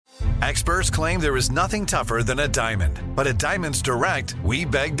Experts claim there is nothing tougher than a diamond. But at Diamonds Direct, we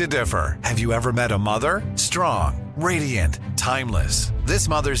beg to differ. Have you ever met a mother? Strong, radiant, timeless. This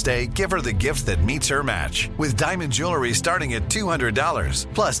Mother's Day, give her the gift that meets her match. With diamond jewelry starting at $200.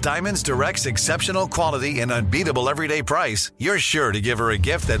 Plus Diamonds Direct's exceptional quality and unbeatable everyday price, you're sure to give her a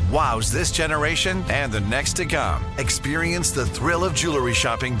gift that wows this generation and the next to come. Experience the thrill of jewelry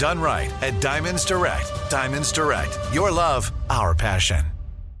shopping done right at Diamonds Direct. Diamonds Direct. Your love, our passion.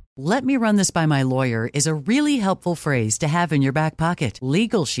 "Let me run this by my lawyer" is a really helpful phrase to have in your back pocket.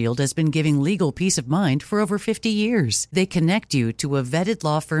 Legal Shield has been giving legal peace of mind for over 50 years. They connect you to a vetted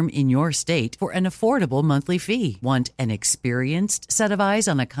law firm in your state for an affordable monthly fee. Want an experienced set of eyes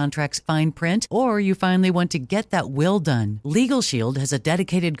on a contract's fine print? Or you finally want to get that will done? Legal Shield has a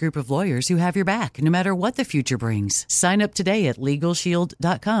dedicated group of lawyers who have your back, no matter what the future brings. Sign up today at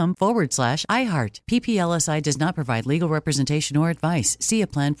LegalShield.com/iHeart. PPLSI does not provide legal representation or advice. See a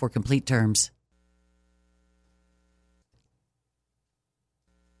plan for complete terms.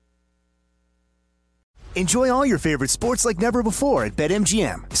 Enjoy all your favorite sports like never before at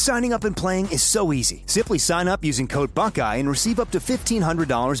BetMGM. Signing up and playing is so easy. Simply sign up using code Buckeye and receive up to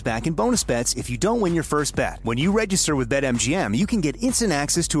 $1,500 back in bonus bets if you don't win your first bet. When you register with BetMGM, you can get instant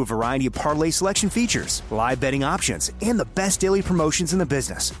access to a variety of parlay selection features, live betting options, and the best daily promotions in the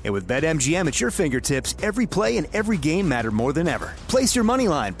business. And with BetMGM at your fingertips, every play and every game matter more than ever. Place your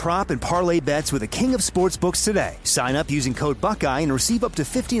moneyline, prop, and parlay bets with the king of sportsbooks today. Sign up using code Buckeye and receive up to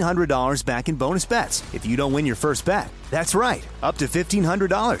 $1,500 back in bonus bets if you don't win your first bet. That's right, up to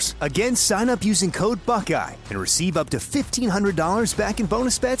 $1,500. Again, sign up using code Buckeye and receive up to $1,500 back in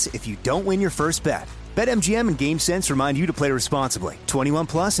bonus bets if you don't win your first bet. BetMGM and GameSense remind you to play responsibly. 21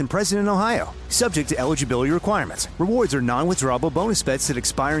 plus and present in Ohio. Subject to eligibility requirements. Rewards are non-withdrawable bonus bets that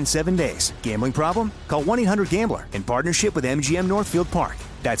expire in 7 days. Gambling problem? Call 1-800-GAMBLER in partnership with MGM Northfield Park.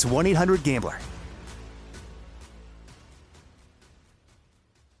 That's 1-800-GAMBLER.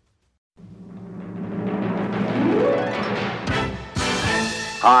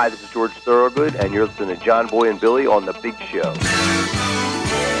 Hi, this is George Thorogood, and you're listening to John Boy and Billy on The Big Show.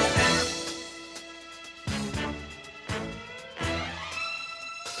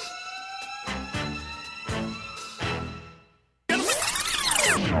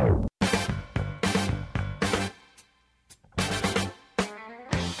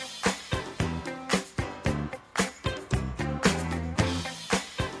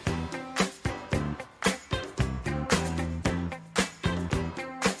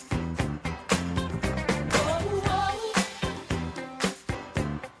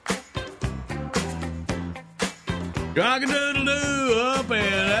 Cock-a-doodle-doo, up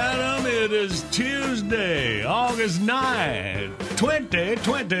and at 'em. It is Tuesday, August 9th,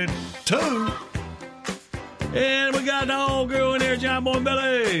 2022. And we got the old girl in here, John Boy and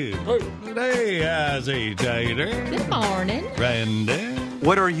Billy. Hey, how's he, Tater? Good morning. Randy.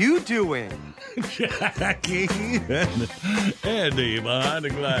 What are you doing? Jackie. And Andy behind the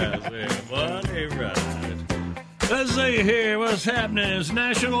glass there, buddy. Right. Let's see here what's happening. It's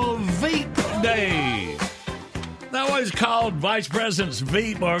National Veep Day. That was called Vice President's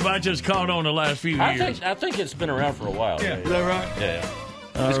Veep, or have I just caught on the last few years? I think it's been around for a while. Yeah, is that right? Yeah.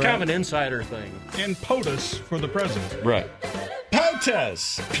 It's kind of an insider thing. And POTUS for the president. Right.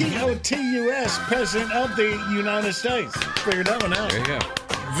 POTUS, P-O-T-U-S, President of the United States. Figured that one out. There you go.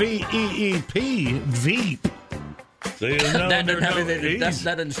 V-E-E-P, Veep. See, that doesn't have anything. That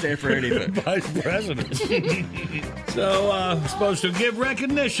doesn't stand for anything. Vice President. So, supposed to give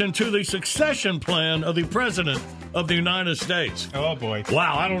recognition to the succession plan of the President of the United States. Oh, boy.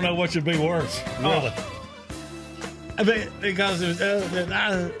 Wow, I don't know what should be worse. Really. I mean, because and then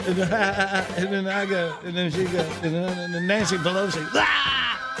I go, and then she goes, and then Nancy Pelosi.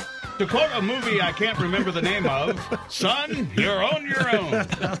 To quote a movie I can't remember the name of, son, you're on your own.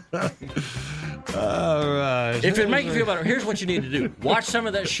 All right. If it makes you feel better, here's what you need to do. Watch some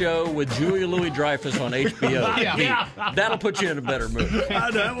of that show with Julia Louis-Dreyfus on HBO. Yeah. That'll put you in a better mood.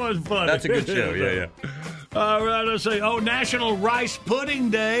 That was funny. That's a good show, yeah. All right, let's see. Oh, National Rice Pudding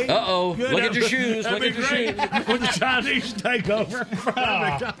Day. Uh-oh. Good. Look at your shoes. Look at your shoes. When the Chinese take over.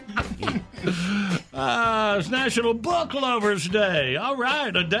 It's National Book Lovers Day. All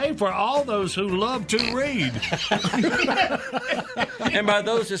right, a day for all those who love to read. And by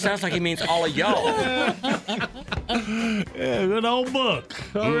those, it sounds like he means all of y'all. Yeah, good old book.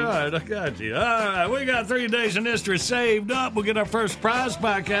 All right, I got you. All right, we got 3 days in history saved up. We'll get our first prize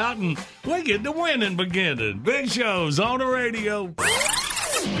pack out, and we get the winning beginning. Big shows on the radio.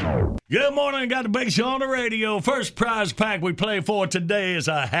 Good morning. Got the Big Show on the radio. First prize pack we play for today is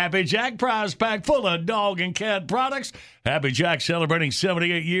a Happy Jack prize pack full of dog and cat products. Happy Jack celebrating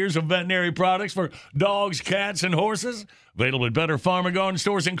 78 years of veterinary products for dogs, cats, and horses. Available at better farm and garden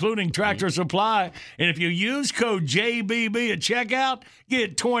stores, including Tractor Supply. And if you use code JBB at checkout,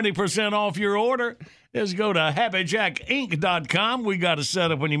 get 20% off your order. Just go to happyjackinc.com. We got a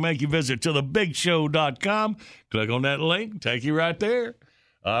setup when you make your visit to thebigshow.com. Click on that link, take you right there.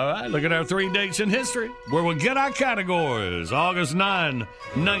 All right, look at our 3 dates in history where we'll get our categories. August 9,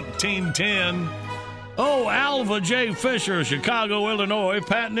 1910. Oh, Alva J. Fisher, Chicago, Illinois,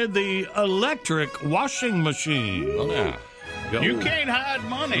 patented the electric washing machine. Oh, yeah. You can't hide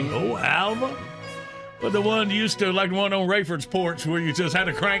money. Oh, Alva. But the one used to, like the one on Rayford's porch where you just had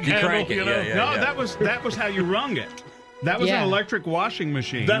a crank handle, crank it, you know? yeah. No, that was how you wrung it. That was an electric washing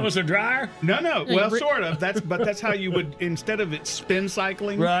machine. That was a dryer? No. Well, sort of. That's how you would, instead of it spin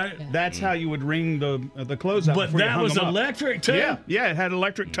cycling. Right. That's how you would wring the clothes out. But that was electric, too? Yeah, it had an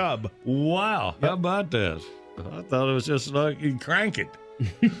electric tub. Wow. How about this? I thought it was just like you crank it.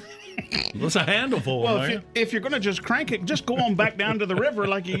 What's a handle for, Well, man? if you're going to just crank it, just go on back down to the river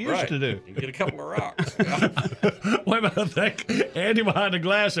like you used to do. You get a couple of rocks. Wait a minute, I think Andy behind the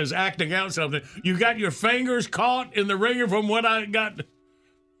glass is acting out something. You got your fingers caught in the ringer from what I got.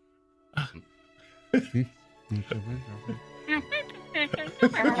 We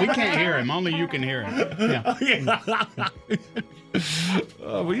can't hear him. Only you can hear him. Yeah.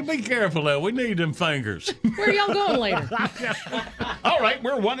 Well, you be careful, though. We need them fingers. Where are y'all going later? All right,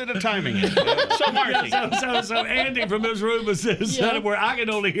 we're one at a timing it. So, Marcy. So Andy from his room is set where I can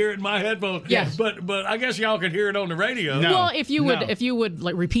only hear it in my headphones. Yes. But I guess y'all can hear it on the radio. No. Well, if you would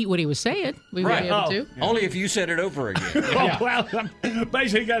like repeat what he was saying, we would be able to. Only if you said it over again. Oh, well,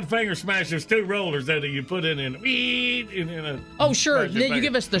 basically, you got finger smashers, 2 rollers that you put in and a. Oh, sure. Then you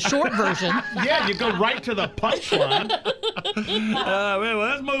give us the short version. Yeah, you go right to the punchline. Well,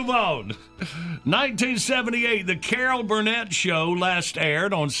 let's move on. 1978, the Carol Burnett Show last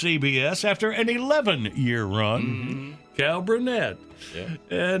aired on CBS after an 11-year run. Mm-hmm. Carol Burnett. Yeah.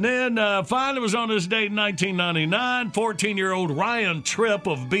 And then finally was on this date in 1999. 14-year-old Ryan Tripp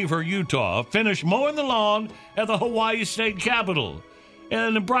of Beaver, Utah, finished mowing the lawn at the Hawaii State Capitol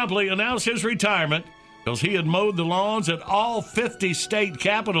and promptly announced his retirement because he had mowed the lawns at all 50 state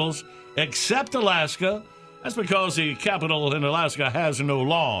capitals except Alaska. That's because the capital in Alaska has no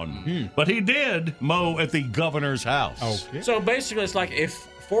lawn. But he did mow at the governor's house. Okay. So basically, it's like if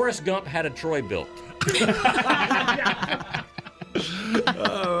Forrest Gump had a Troy built.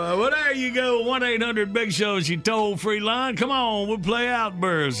 Well, there you go. 1-800-BIG-SHOW is your toll-free line. Come on, we'll play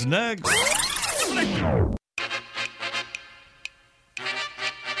Outburst next.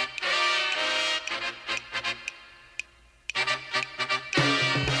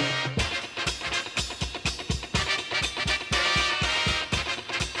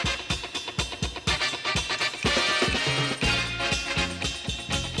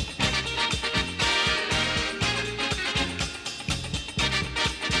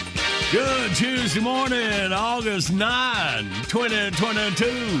 Good Tuesday morning, August 9,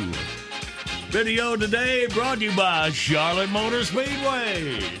 2022. Video today brought to you by Charlotte Motor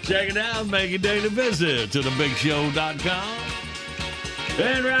Speedway. Check it out, make a daily visit to thebigshow.com.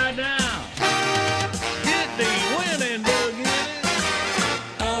 And right now, get the winning boogie.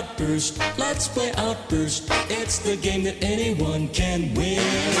 Outburst, let's play Outburst. It's the game that anyone can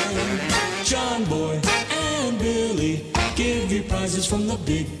win. John Boy and Billy give you prizes from the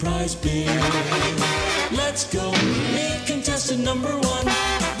big prize bin. Let's go meet contestant number 1.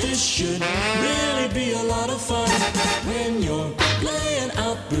 This should really be a lot of fun. When you're playing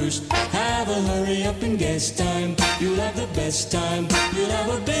Outburst, have a hurry up and guess time. You'll have the best time. You'll have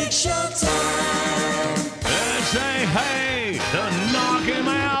a big show time. Let's say hey to Knock Him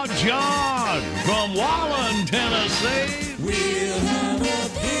Out John from Wallen, Tennessee. We'll have a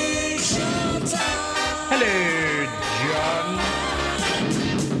big show time. Hello, John.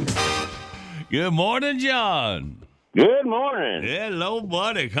 Good morning, John. Good morning. Hello,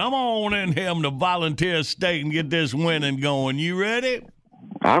 buddy. Come on in here to Volunteer State and get this winning going. You ready?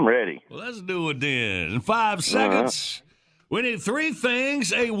 I'm ready. Well, let's do it then. In 5 seconds, we need 3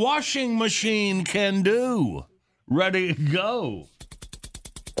 things a washing machine can do. Ready, go.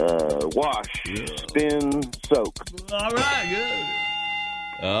 Wash, spin, soak. All right, good.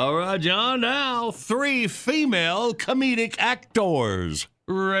 All right, John. Now, 3 female comedic actors.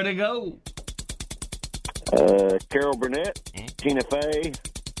 Ready, go. Carol Burnett, Tina Fey,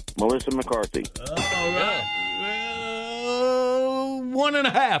 Melissa McCarthy. All right.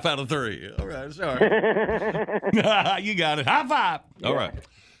 1.5 out of 3. All right, sorry. You got it. High five. All right.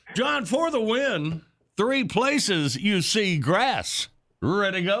 John, for the win, 3 places you see grass.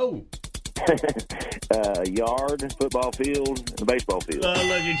 Ready, go. Yard, football field, and the baseball field. Look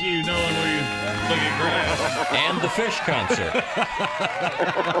at you knowing where you look at grass. And the fish concert.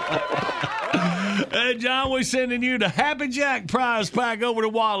 Hey, John, we're sending you the Happy Jack prize pack over to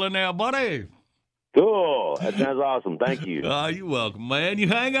Walla now, buddy. Cool. That sounds awesome. Thank you. You're welcome, man. You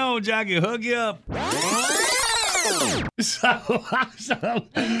hang on, Jackie. Hug you up. So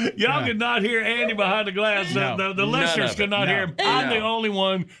y'all could not hear Andy behind the glass. The listeners could not hear him. I'm the only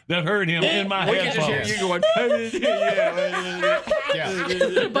one that heard him in my headphones. We can just hear you going,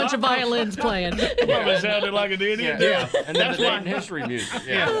 A bunch of violins playing. Probably sounded like an idiot. Yeah. And that's why history music.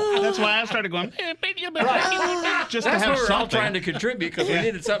 Yeah. That's why I started going, right. Just that's to have what we're all something. trying to contribute because we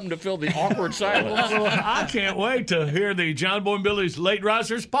needed something to fill the awkward silence. Well, I can't wait to hear the John Boy and Billy's Late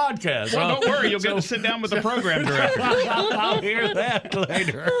Risers podcast. Well, don't worry. You'll get to sit down with the program director. I'll hear that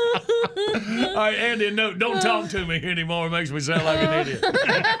later. All right, Andy, no, don't talk to me anymore. It makes me sound like an idiot.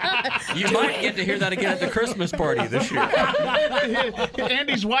 You might get to hear that again at the Christmas party this year.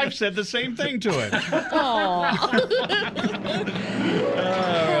 Andy's wife said the same thing to him. Aww.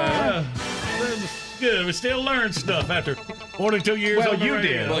 Good. We still learn stuff after 42 years Well, on the you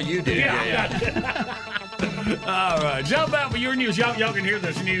radio. did. Well, you did. Yeah. All right, jump out for your news. Y'all can hear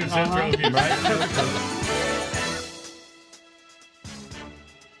this news intro again, right?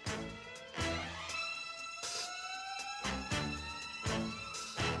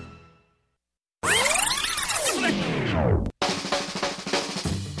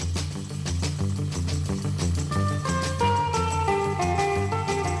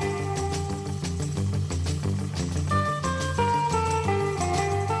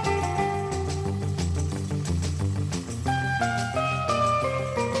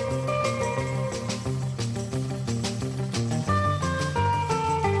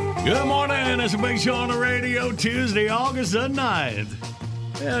 Good morning. It's a big show on the radio, Tuesday, August the 9th.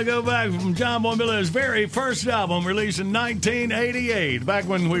 Yeah, go back from John Boy and Billy's very first album, released in 1988, back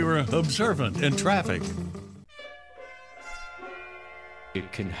when we were observant in traffic.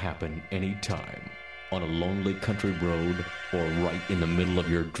 It can happen anytime, on a lonely country road or right in the middle of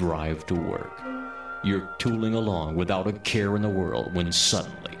your drive to work. You're tooling along without a care in the world when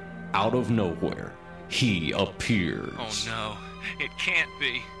suddenly, out of nowhere, he appears. Oh no, it can't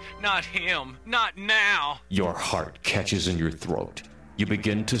be. Not him. Not now. Your heart catches in your throat. You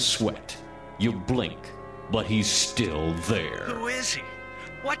begin to sweat. You blink, but he's still there. Who is he?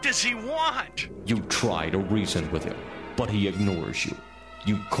 What does he want? You try to reason with him, but he ignores you.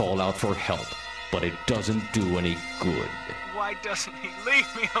 You call out for help, but it doesn't do any good. Why doesn't he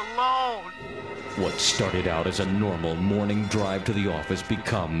leave me alone? What started out as a normal morning drive to the office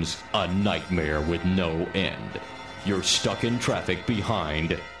becomes a nightmare with no end. You're stuck in traffic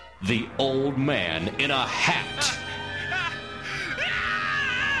behind the old man in a hat.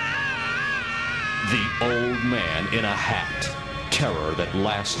 The old man in a hat. Terror that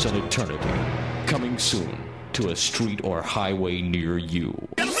lasts an eternity. Coming soon to a street or highway near you.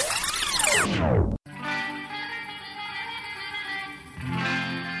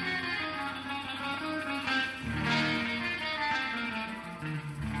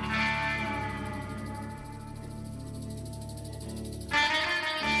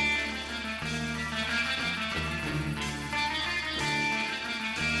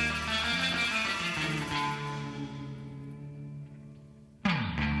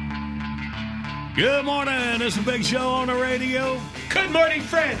 Good morning. It's a big show on the radio. Good morning,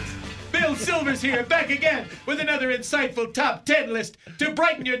 friends. Bill Silvers here, back again with another insightful top 10 list to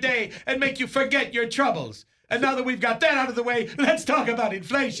brighten your day and make you forget your troubles. And now that we've got that out of the way, let's talk about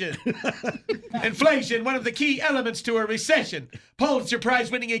inflation. Inflation, one of the key elements to a recession. Pulitzer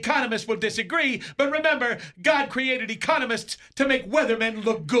Prize-winning economists will disagree, but remember, God created economists to make weathermen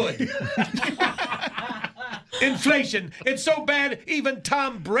look good. Inflation. It's so bad, even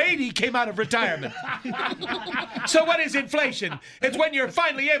Tom Brady came out of retirement. So what is inflation? It's when you're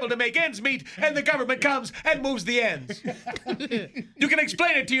finally able to make ends meet and the government comes and moves the ends. You can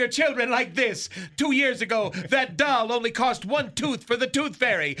explain it to your children like this. 2 years ago, that doll only cost 1 tooth for the tooth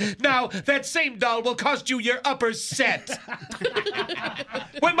fairy. Now, that same doll will cost you your upper set.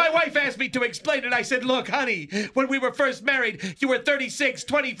 When my wife asked me to explain it, I said, look, honey, when we were first married, you were 36,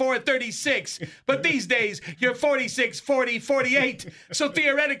 24, 36. But these days, you're 46, 40, 48. So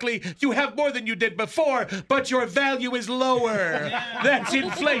theoretically, you have more than you did before, but your value is lower. That's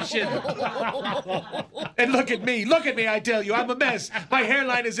inflation. And look at me, I tell you, I'm a mess. My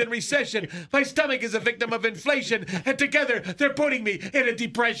hairline is in recession. My stomach is a victim of inflation. And together, they're putting me in a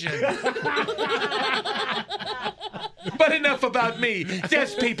depression. But enough about me.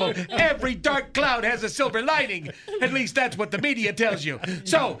 Yes, people, every dark cloud has a silver lining. At least that's what the media tells you.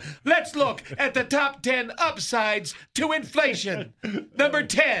 So, let's look at the top 10 upsides to inflation. Number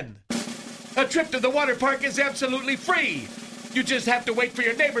 10. A trip to the water park is absolutely free. You just have to wait for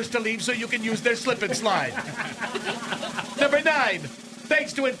your neighbors to leave so you can use their slip and slide. Number 9.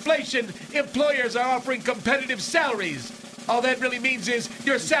 Thanks to inflation, employers are offering competitive salaries. All that really means is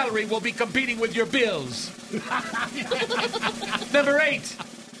your salary will be competing with your bills. Number 8.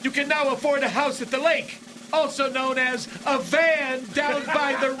 You can now afford a house at the lake, also known as a van down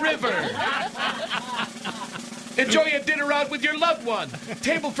by the river. Enjoy a dinner out with your loved one.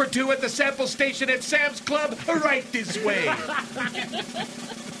 Table for two at the sample station at Sam's Club right this way.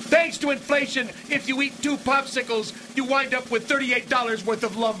 Thanks to inflation, if you eat 2 popsicles, you wind up with $38 worth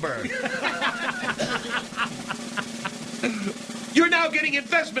of lumber. You're now getting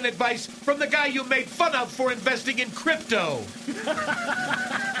investment advice from the guy you made fun of for investing in crypto.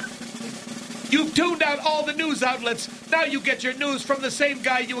 You've tuned out all the news outlets. Now you get your news from the same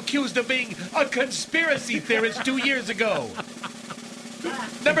guy you accused of being a conspiracy theorist 2 years ago.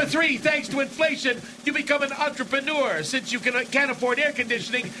 Number 3, thanks to inflation, you become an entrepreneur. Since you can't afford air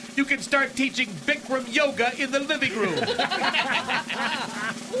conditioning, you can start teaching Bikram yoga in the living room.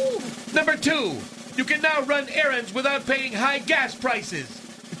 Number 2, you can now run errands without paying high gas prices.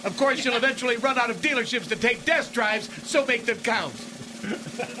 Of course, you'll eventually run out of dealerships to take test drives, so make them count.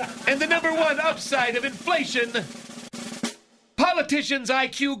 And the number 1 upside of inflation, politicians'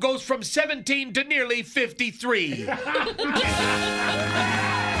 IQ goes from 17 to nearly 53. See,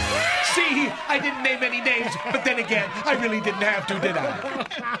 I didn't name any names, but then again, I really didn't have to, did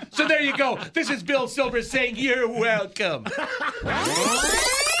I? So there you go. This is Bill Silver saying you're welcome.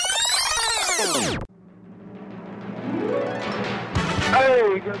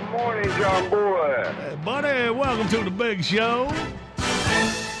 Hey, good morning, John Boy. Hey, buddy, welcome to the big show.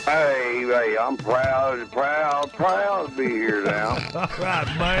 Hey, I'm proud to be here now. All right,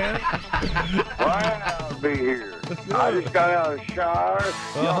 man. Proud to be here. I just got out of the shower.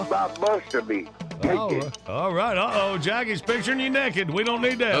 Y'all about busted me. All right. Uh-oh, Jackie's picturing you naked. We don't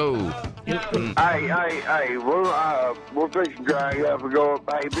need that. Oh. Hey, we're fixing to drag up and go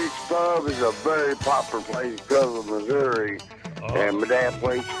up. Hey, this club is a very popular place in Cleveland, Missouri. And my dad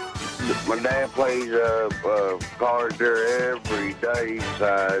plays cards there every day.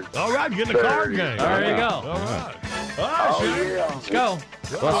 Besides, all right, get in the card game. There you go. All right. Yeah. Let's go.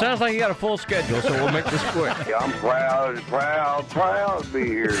 Well, it sounds like you got a full schedule, so we'll make this quick. Yeah, I'm proud to be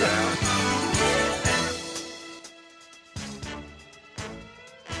here now.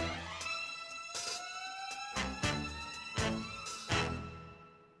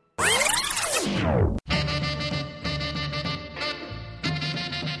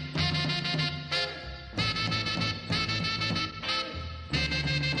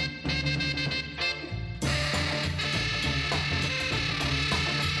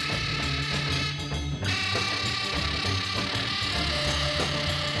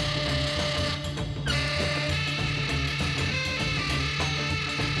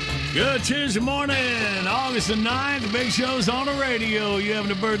 Good Tuesday morning, August the 9th. The big show's on the radio. You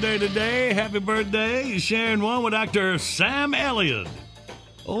having a birthday today? Happy birthday. You're sharing one with Dr. Sam Elliott.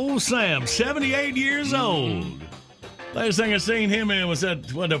 Old Sam, 78 years old. Last thing I seen him in was a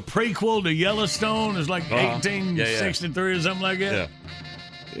prequel to Yellowstone. It's like 1863 or something like that.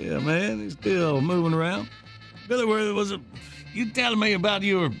 Yeah, man, he's still moving around. Billy, was it you telling me about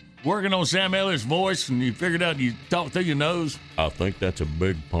you were working on Sam Elliott's voice and you figured out you talk through your nose? I think that's a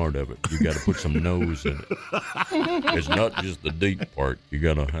big part of it. You got to put some nose in it. It's not just the deep part. You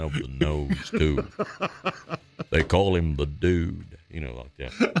got to have the nose, too. They call him the dude, like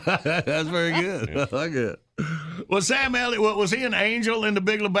that. That's very good. Yeah. I like it. Well, Sam Elliott, was he an angel in The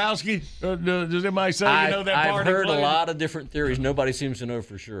Big Lebowski? Does anybody say that part? I've heard a lot of different theories. Nobody seems to know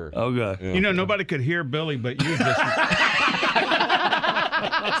for sure. Okay. Yeah. Nobody could hear Billy, but you just...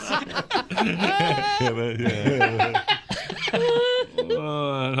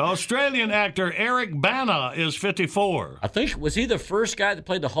 Australian actor Eric Bana is 54. I think, was he the first guy that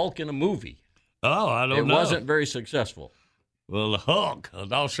played the Hulk in a movie? Oh, I don't know. It wasn't very successful. Well, the Hulk,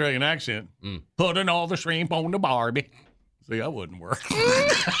 an Australian accent, putting all the shrimp on the Barbie. See, that wouldn't work.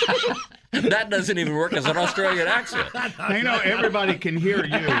 That doesn't even work as an Australian accent. Everybody can hear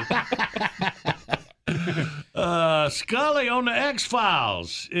you. Scully on the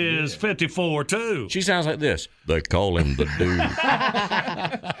X-Files is 54, too. She sounds like this. They call him the dude.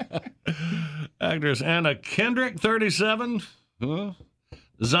 Actress Anna Kendrick, 37.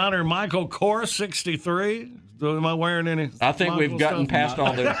 Designer Michael Kors, 63. Am I wearing any? I think we've gotten past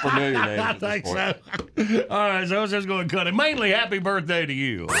all the familiar names. I think so. All right, so I was just going to cut it. Mainly, happy birthday to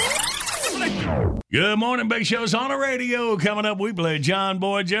you. Good morning, Big Show's on the radio. Coming up, we play John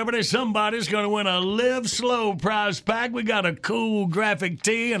Boy Jeopardy. Somebody's going to win a Live Slow prize pack. We got a cool graphic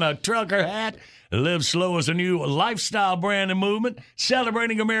tee and a trucker hat. Live Slow is a new lifestyle brand and movement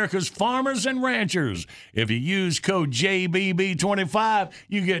celebrating America's farmers and ranchers. If you use code JBB25,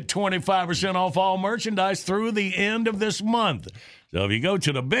 you get 25% off all merchandise through the end of this month. So if you go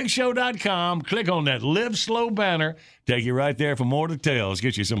to thebigshow.com, click on that Live Slow banner, take you right there for more details.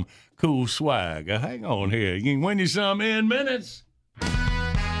 Get you some cool swag. Hang on here. You can win you some in minutes.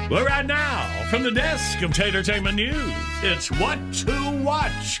 Well, right now, from the desk of Tatertainment News, it's What to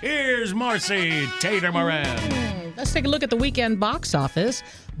Watch. Here's Marcy Tater Moran. Let's take a look at the weekend box office.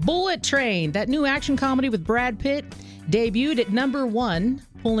 Bullet Train, that new action comedy with Brad Pitt, debuted at number 1,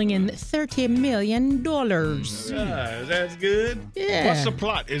 pulling in $30 million. That's good. Yeah. What's the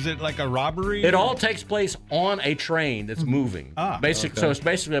plot? Is it like a robbery? It all takes place on a train that's moving. So it's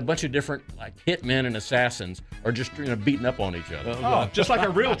basically a bunch of different like hitmen and assassins are just beating up on each other. Oh, just like a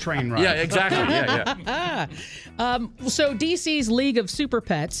real train ride. Yeah, exactly. Yeah. So DC's League of Super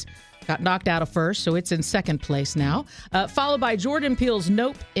Pets got knocked out of first, so it's in second place now. Followed by Jordan Peele's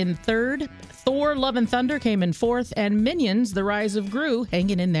Nope in third. Thor, Love and Thunder came in fourth. And Minions, The Rise of Gru,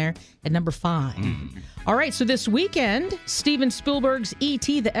 hanging in there at number 5. All right, so this weekend, Steven Spielberg's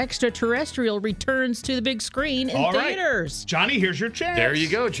E.T. the Extraterrestrial returns to the big screen in theaters. Johnny, here's your chance. There you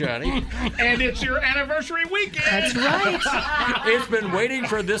go, Johnny. And it's your anniversary weekend. That's right. It's been waiting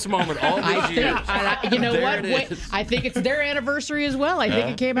for this moment all these years. You know There what? it is. I think it's their anniversry as well. I think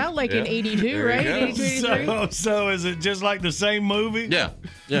it came out like in 82, right? 82, 83? So is it just like the same movie? Yeah.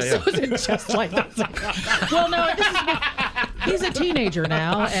 So is it just like that? Well, no, he's a teenager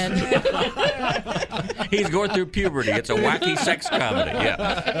now, and he's going through puberty. It's a wacky sex comedy.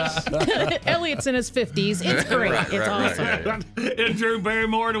 Yeah. Elliot's in his 50s. It's great. It's awesome. And Drew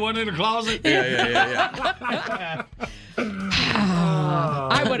Barrymore, the one in the closet? Yeah.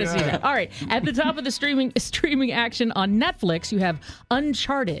 I want to see that. All right. At the top of the streaming action on Netflix, you have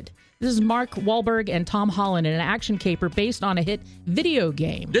Uncharted. This is Mark Wahlberg and Tom Holland in an action caper based on a hit video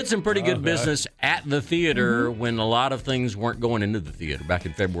game. Did some pretty good business at the theater when a lot of things weren't going into the theater back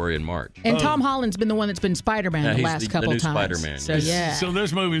in February and March. And Tom Holland's been the one that's been Spider-Man the last couple the new times. Spider-Man. So, yeah. So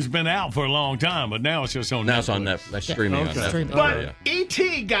this movie's been out for a long time, but now it's just on Netflix. Now it's on Netflix. Streaming on Netflix. But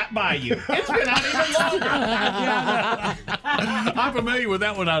E.T. got by you. It's been out even longer. I'm familiar with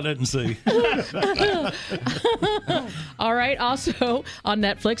that one I didn't see. All right. Also on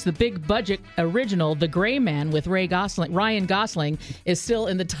Netflix, the big budget original, The Gray Man with Ryan Gosling, is still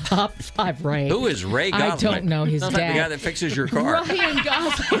in the top 5 rank. Who is Ray Gosling? I don't know his Sounds dad. like the guy that fixes your car. Ryan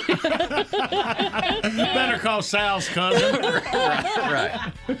Gosling. Better call Sal's cousin.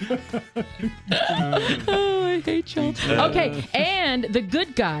 Right. Oh, I hate y'all. Okay, and The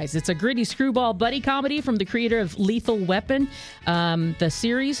Good Guys. It's a gritty screwball buddy comedy from the creator of Lethal Weapon. The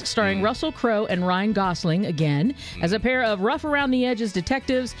series starring Russell Crowe and Ryan Gosling again as a pair of rough-around-the-edges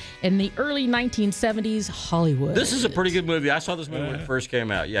detectives in the early 1970s Hollywood. This is a pretty good movie. I saw this movie when it first came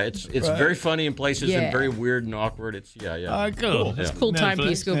out. Yeah, it's very funny in places and very weird and awkward. It's All right, cool. It's a cool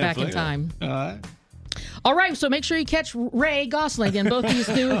timepiece. Go back in time. All right, so make sure you catch Ray Gosling in both these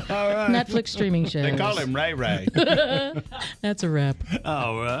new Netflix streaming shows. They call him Ray Ray. That's a wrap.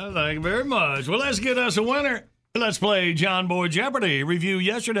 All right, thank you very much. Well, let's get us a winner. Let's play John Boy Jeopardy. Review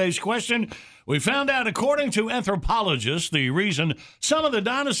yesterday's question. We found out, according to anthropologists, the reason some of the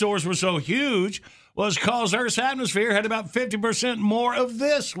dinosaurs were so huge was because Earth's atmosphere had about 50% more of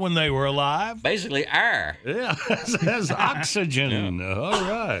this when they were alive. Basically, air. Yeah, that's oxygen. All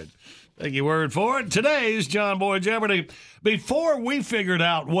right. Take your word for it. Today's John Boy Jeopardy. Before we figured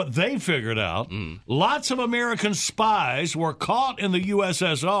out what they figured out, lots of American spies were caught in the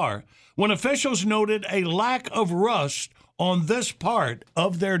USSR when officials noted a lack of rust on this part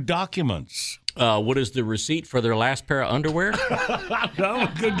of their documents. What is the receipt for their last pair of underwear? No,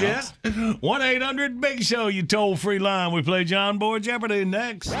 good guess. 1-800-BIG-SHOW, you toll-free line. We play John Boy Jeopardy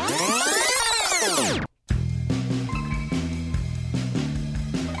next.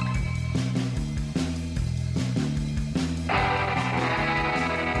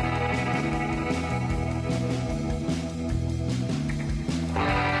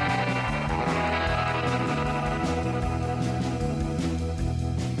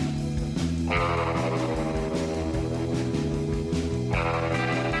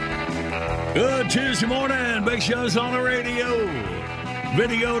 Good Tuesday morning. Big Show's on the radio.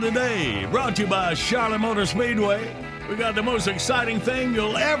 Video today brought to you by Charlotte Motor Speedway. We got the most exciting thing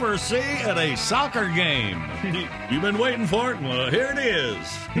you'll ever see at a soccer game. You've been waiting for it? Well, here it is.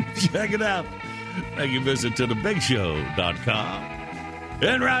 Check it out. Make your visit to thebigshow.com.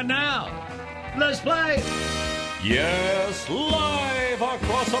 And right now, let's play. Yes, live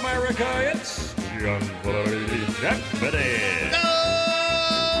across America, it's Jeopardy!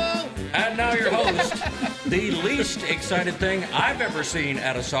 And now your host, the least excited thing I've ever seen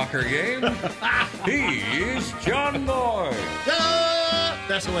at a soccer game. He's John Boy.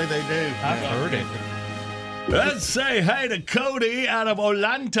 That's the way they do. I've heard it. Let's say hey to Cody out of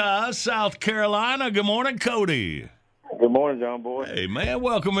Olathe, South Carolina. Good morning, Cody. Good morning, John Boy. Hey, man,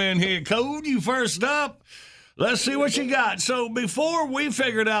 welcome in here. Cody, you first up. Let's see what you got. So before we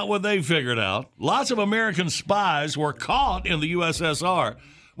figured out what they figured out, lots of American spies were caught in the USSR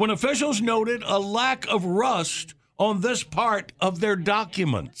when officials noted a lack of rust on this part of their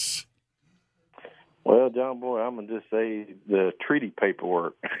documents. Well, John Boy, I'm going to just say the treaty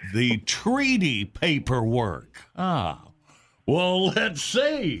paperwork. The treaty paperwork. Ah. Well, let's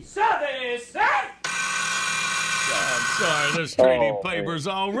see. I'm sorry, this treaty paper's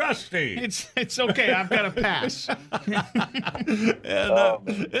all rusty. It's okay. I've got a pass.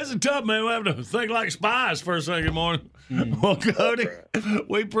 It's a tough, man. We have to think like spies first thing in the morning. Well, Cody,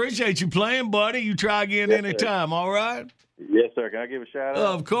 we appreciate you playing, buddy. You try again anytime, all right? Yes, sir. Can I give a shout out?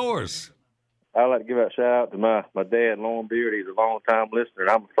 Of course. I'd like to give a shout out to my dad, Lauren Beard. He's a long-time listener, and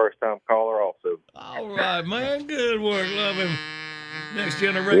I'm a first-time caller also. All right, man. Good work. Love him. Next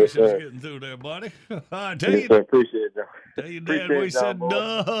generation's getting through there, buddy. I tell you, appreciate it, John. Tell your dad we said,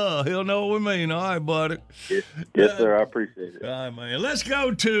 duh. He'll know what we mean. All right, buddy. Yes, sir. I appreciate it. All right, man. Let's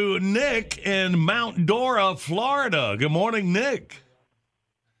go to Nick in Mount Dora, Florida. Good morning, Nick.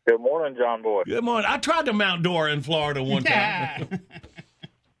 Good morning, John Boy. Good morning. I tried to Mount Dora in Florida one time.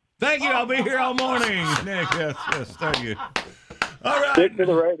 Thank you. I'll be here all morning, Nick. Yes, thank you. All right. Stick to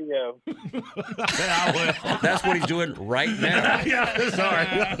the radio. That's what he's doing right now. Yeah, sorry.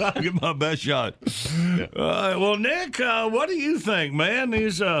 I'll give my best shot. Well, Nick, what do you think, man?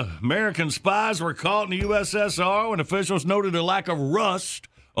 These American spies were caught in the USSR when officials noted a lack of rust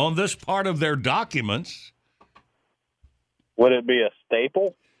on this part of their documents. Would it be a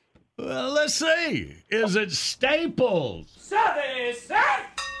staple? Well, let's see. Is it Staples?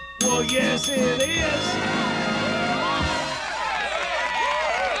 Well, yes, it is.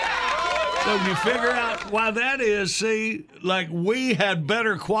 So you figure out why that is. See, like we had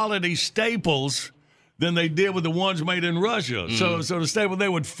better quality Staples than they did with the ones made in Russia. So the Staples, they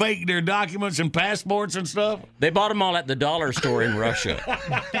would fake their documents and passports and stuff. They bought them all at the dollar store in Russia.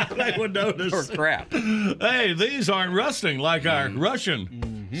 They would notice. Or crap. Hey, these aren't rusting like our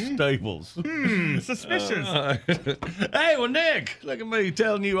Russian Staples. Suspicious. Hey, well, Nick, look at me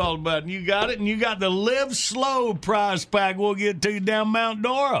telling you all about it. You got it, and you got the Live Slow prize pack we'll get to you down Mount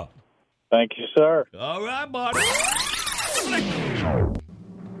Dora. Thank you, sir. All right, buddy.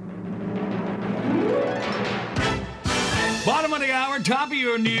 Bottom of the hour, top of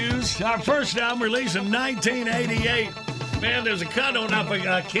your news. Our first album released in 1988. Man, there's a cut on up.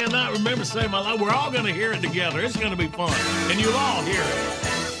 I cannot remember to save my life. We're all going to hear it together. It's going to be fun. And you'll all hear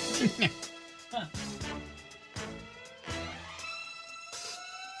it.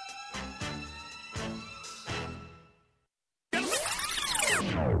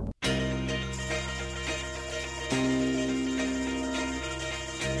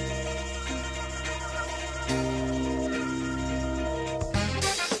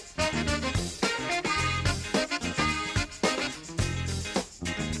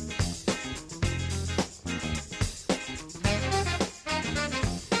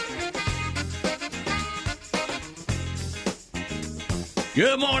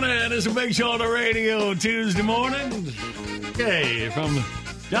 Good morning. It's a Big Show on the radio Tuesday morning. Okay, from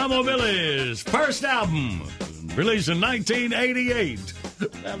John Mobilly's first album, released in 1988.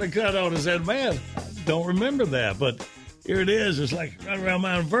 Now the cut on and said, man, I don't remember that, but here it is. It's like right around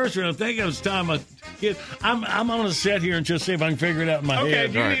my anniversary. I think it was time I get. I'm going to sit here and just see if I can figure it out in my head.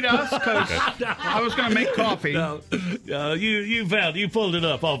 Okay, do you need us? Because I was going to make coffee. No, you pulled it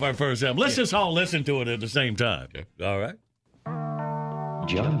up off our first album. Let's just all listen to it at the same time. Okay. All right.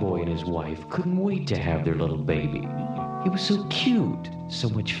 John Boy and his wife couldn't wait to have their little baby. He was so cute, so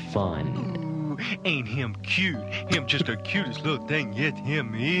much fun. Ooh, ain't him cute? Him just the cutest little thing yet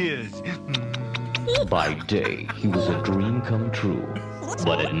him is. By day, he was a dream come true.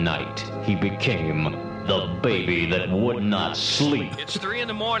 But at night, he became the baby that would not sleep. It's 3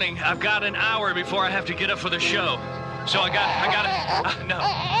 a.m. I've got an hour before I have to get up for the show. So I got no.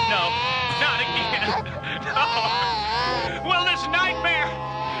 Not again. No. Will this nightmare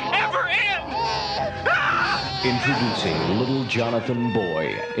ever end? Introducing little Jonathan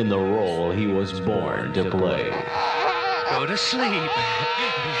Boy in the role he was born to play. Go to sleep.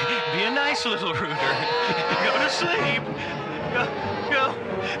 Be a nice little rooter. Go to sleep. Go.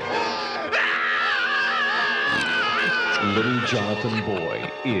 Little Jonathan Boy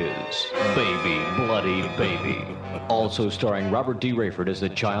is Baby Bloody Baby. Also starring Robert D. Rayford as the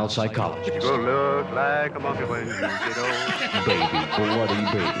child psychologist. You're gonna look like a monkey when you get old. Baby Bloody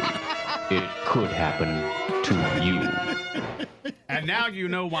Baby. It could happen to you. And now you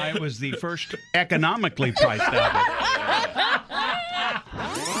know why it was the first economically priced album.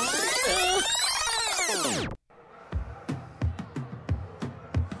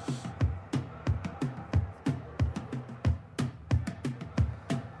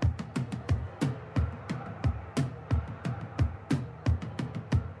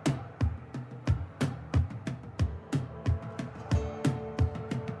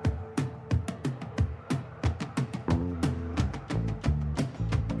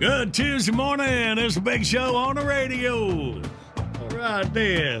 Good Tuesday morning. It's a big show on the radio. All right,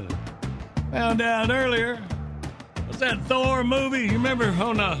 then. Found out earlier. What's that Thor movie? You remember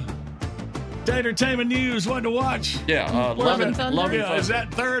on the Entertainment News what to watch? Yeah, Love and Thunder. Love and Yeah, Thunder. is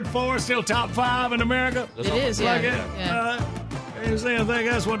that third, fourth, still top 5 in America? It is, yeah. Like it? Yeah. I think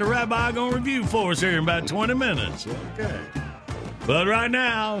that's what the rabbi going to review for us here in about 20 minutes. Okay. But right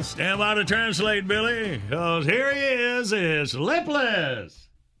now, stand by to translate, Billy, because here he is. It's Lipless.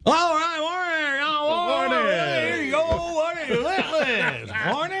 All right, morning. Here you go. What are you, Lipless?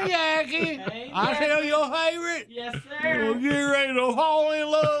 Morning, Jackie. I tell your favorite. Yes, We'll get ready to fall in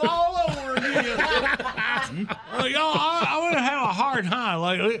love all over again. Y'all, I'm going to have a hard time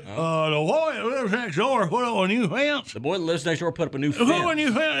lately. The boy that lives next door put up a new fence. The boy that lives next door put up a new Put fence. up a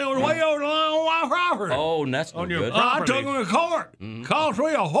new fence. It was way over the line on my property. Oh, and that's no good. I took him to court. Cost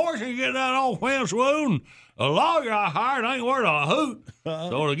me a fortune to get that old fence wound. A lawyer I hired ain't worth a hoot.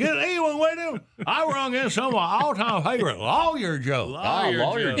 So to get even with him, I rung in some of my all-time favorite lawyer jokes.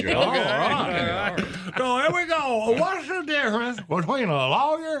 Lawyer joke. All right. So here we go. What's the difference between a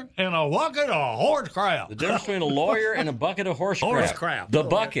lawyer and a bucket of horse crap? The difference between a lawyer and a bucket of horse crap. The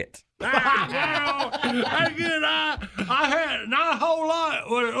bucket. Again, I had not a whole lot,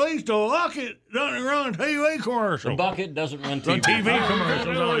 but at least a bucket doesn't run TV commercials. The bucket doesn't run TV. TV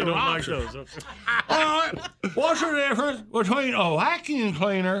commercials. I don't like those. All right. What's the difference between a vacuum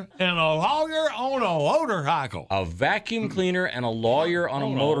cleaner and a lawyer on a motorcycle? A vacuum cleaner and a lawyer on a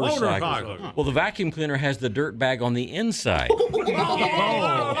motorcycle. Well, the vacuum cleaner has the dirt bag on the inside. Kind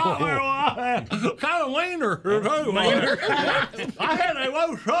of leaner, too. I had a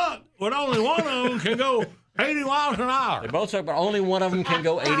low truck, but only one of them can go 80 miles an hour. They both suck, but only one of them can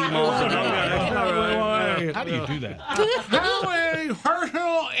go 80 miles an hour. How do you do that? How many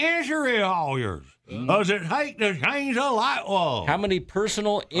personal injury lawyers does it take to change a light bulb? How many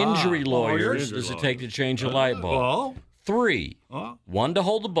personal injury lawyers does it take to change a light bulb? 3. 1 to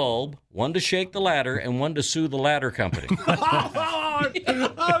hold the bulb, 1 to shake the ladder, and 1 to sue the ladder company. I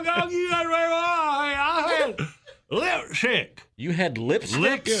had lipstick. You had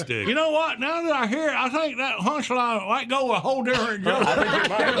lipstick? You know what? Now that I hear it, I think that punchline might go with a whole different joke.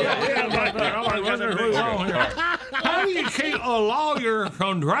 How do you keep a lawyer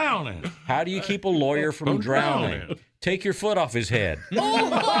from drowning? How do you keep a lawyer from drowning? Take your foot off his head.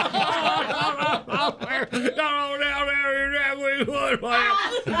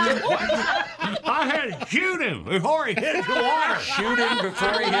 I had to shoot him before he hits the water. Shoot him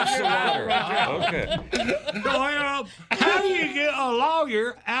before he hits the water. Okay. So, how do you get a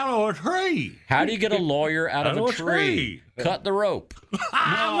lawyer out of a tree? How do you get a lawyer out of a tree? Cut the rope.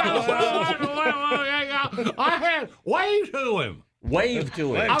 I had wave to him. Wave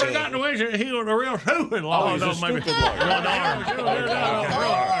to him. I forgot to mention he was a real stupid lawyer. Oh, he's a stupid lawyer.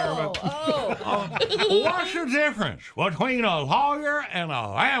 What's the difference between a lawyer and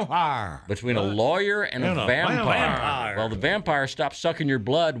a vampire? Between a lawyer and a vampire. Well, the vampire stops sucking your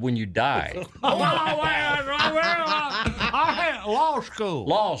blood when you die. I had law school.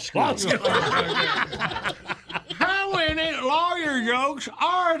 Law school. How many lawyer jokes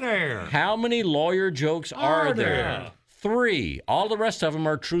are there? How many lawyer jokes are there? 3. All the rest of them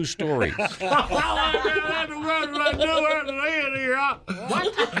are true stories. I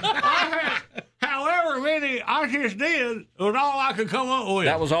had however many I just did was all I could come up with.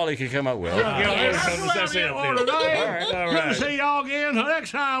 That was all he could come up with. That's it. All right. Good to see y'all again. Next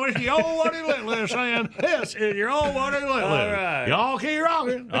time, it's the old Woody Litless saying, this is your old Woody Litless. All right. Y'all keep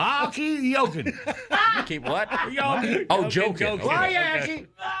rocking. I'll keep yoking. Keep what? Y'all keep joking. Why, Yankee?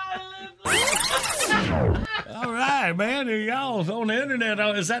 All right, man. Y'all on the internet.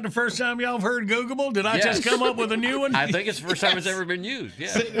 Is that the first time y'all have heard Googleable? Did I just come up with a new one? I think it's the first time it's ever been used.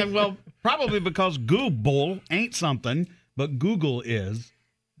 Yeah. Well, probably because Google ain't something, but Google is.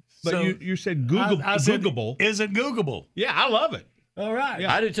 But So, you said Google. I said, Googleable. is it Googleable? Yeah, I love it. All right.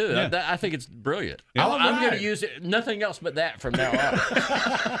 Yeah. I do too. Yeah. I think it's brilliant. Yeah. I'm going right. to use it, nothing else but that from now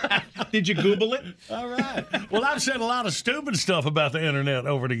on. Did you Google it? All right. Well, I've said a lot of stupid stuff about the internet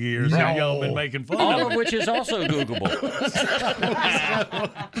over the years. No. And y'all been making fun All of of it. which is also Googleable.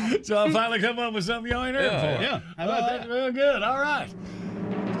 So I finally come up with something y'all ain't heard before. Yeah. How about that? Real good. All right.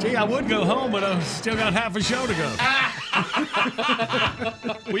 Gee, I would go home, but I've still got half a show to go.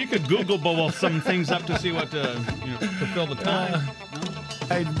 Well, you could Google some things up to see what to fill the time.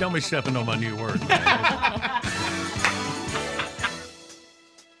 Hey, don't be stepping on my new word, man.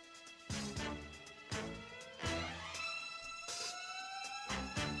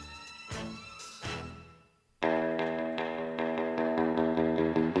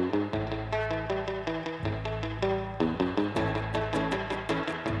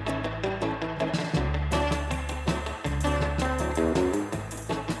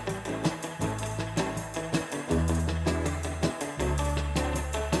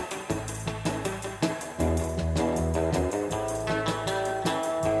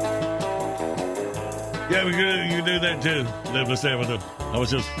 Yeah, we could. You do that too. Let's say I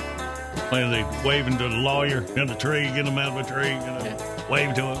was just waving to the lawyer in the tree, getting him out of a tree,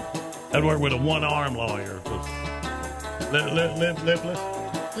 wave to him. I'd work with a one-arm lawyer. Lipless.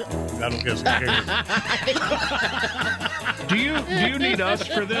 I don't guess he cares. Do you need us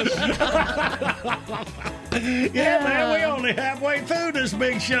for this? Yeah, man, we only halfway through this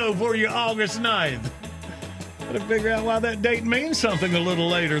big show for you August 9th. Got to figure out why that date means something a little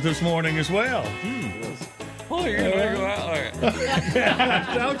later this morning as well. Oh, you're going to go out there.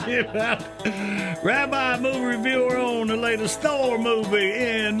 Talk to you about Rabbi movie reviewer on the latest Thor movie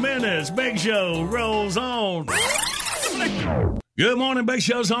in minutes. Big Show rolls on. Good morning, Big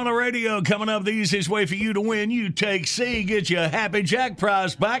Show's on the radio. Coming up, the easiest way for you to win. You take C, get your Happy Jack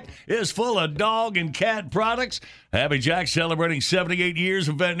prize back. It's full of dog and cat products. Happy Jack celebrating 78 years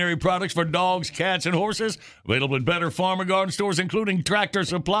of veterinary products for dogs, cats, and horses. Available at better farm and garden stores, including Tractor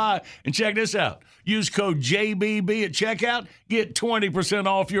Supply. And check this out. Use code JBB at checkout. Get 20%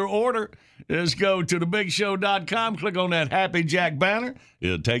 off your order. Just go to thebigshow.com. Click on that Happy Jack banner.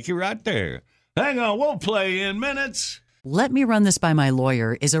 It'll take you right there. Hang on. We'll play in minutes. Let me run this by my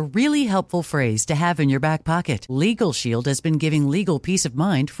lawyer is a really helpful phrase to have in your back pocket. Legal Shield has been giving legal peace of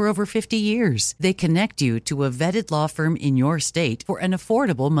mind for over 50 years. They connect you to a vetted law firm in your state for an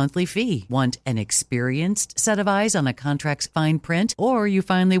affordable monthly fee. Want an experienced set of eyes on a contract's fine print? Or you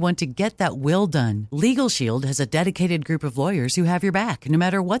finally want to get that will done? Legal Shield has a dedicated group of lawyers who have your back, no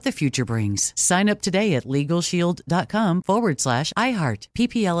matter what the future brings. Sign up today at LegalShield.com/iHeart.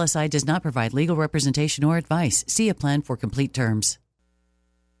 PPLSI does not provide legal representation or advice. See a plan for complete terms.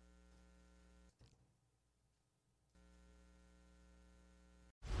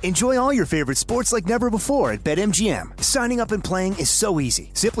 Enjoy all your favorite sports like never before at BetMGM. Signing up and playing is so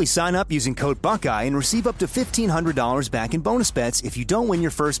easy. Simply sign up using code Buckeye and receive up to $1,500 back in bonus bets if you don't win your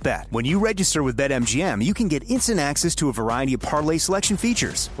first bet. When you register with BetMGM, you can get instant access to a variety of parlay selection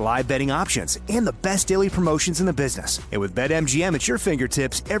features, live betting options, and the best daily promotions in the business. And with BetMGM at your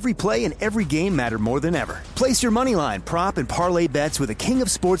fingertips, every play and every game matter more than ever. Place your moneyline, prop, and parlay bets with the king of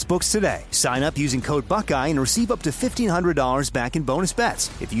sportsbooks today. Sign up using code Buckeye and receive up to $1,500 back in bonus bets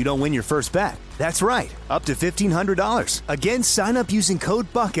if you don't win your first bet. That's right, up to $1,500. Again, sign up using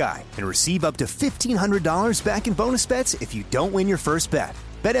code Buckeye and receive up to $1,500 back in bonus bets if you don't win your first bet.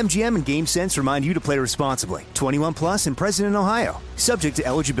 BetMGM and GameSense remind you to play responsibly. 21 plus and present in Ohio. Subject to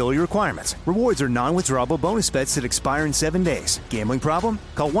eligibility requirements. Rewards are non-withdrawable bonus bets that expire in 7 days. Gambling problem?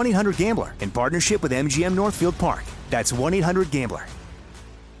 Call 1-800-GAMBLER in partnership with MGM Northfield Park. That's 1-800-GAMBLER.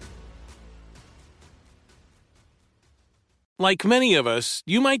 Like many of us,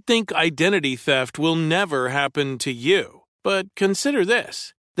 you might think identity theft will never happen to you. But consider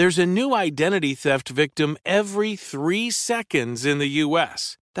this. There's a new identity theft victim every 3 seconds in the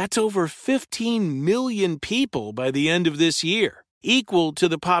U.S. That's over 15 million people by the end of this year, equal to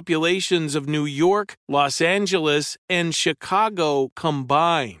the populations of New York, Los Angeles, and Chicago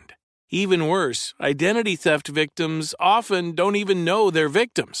combined. Even worse, identity theft victims often don't even know they're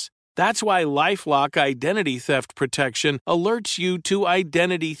victims. That's why LifeLock Identity Theft Protection alerts you to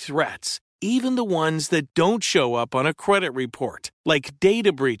identity threats, even the ones that don't show up on a credit report, like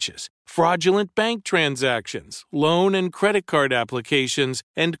data breaches, fraudulent bank transactions, loan and credit card applications,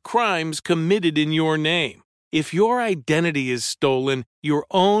 and crimes committed in your name. If your identity is stolen, your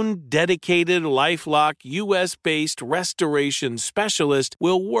own dedicated LifeLock U.S.-based restoration specialist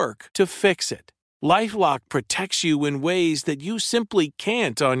will work to fix it. LifeLock protects you in ways that you simply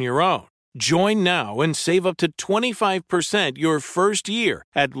can't on your own. Join now and save up to 25% your first year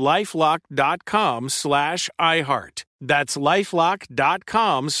at LifeLock.com/iHeart. That's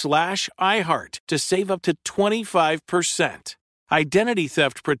LifeLock.com/iHeart to save up to 25%. Identity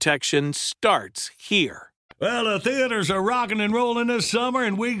theft protection starts here. Well, the theaters are rocking and rolling this summer,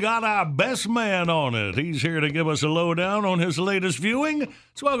 and we got our best man on it. He's here to give us a lowdown on his latest viewing.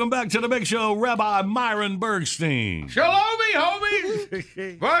 So welcome back to the Big Show, Rabbi Myron Bergstein. Shalomi,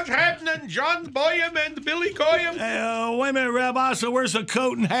 homies! What's happening, John Boyum and Billy Goyum? Wait a minute, Rabbi, so where's the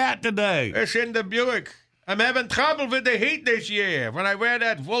coat and hat today? It's in the Buick. I'm having trouble with the heat this year. When I wear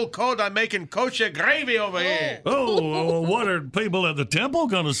that wool coat, I'm making kosher gravy over here. Oh, what are people at the temple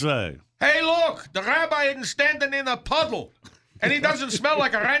going to say? Hey, look, the rabbi isn't standing in a puddle, and he doesn't smell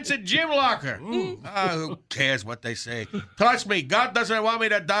like a rancid gym locker. Who cares what they say? Trust me, God doesn't want me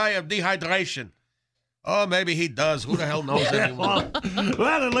to die of dehydration. Oh, maybe he does. Who the hell knows anymore?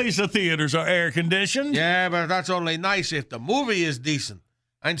 Well, at least the theaters are air-conditioned. Yeah, but that's only nice if the movie is decent.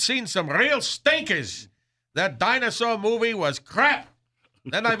 I've seen some real stinkers. That dinosaur movie was crap.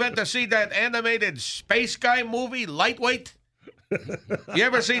 Then I went to see that animated space guy movie, Lightweight. You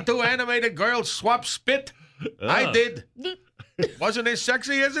ever see two animated girls swap spit? I did. Wasn't as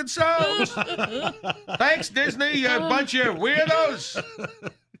sexy as it sounds. Thanks, Disney, you bunch of weirdos.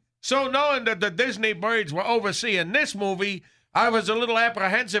 So knowing that the Disney birds were overseeing this movie, I was a little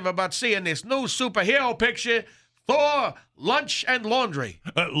apprehensive about seeing this new superhero picture, Thor, Lunch and Laundry.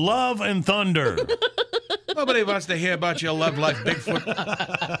 Love and Thunder. Nobody wants to hear about your love life,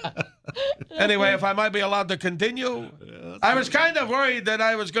 Bigfoot. Anyway, if I might be allowed to continue, I was kind of worried that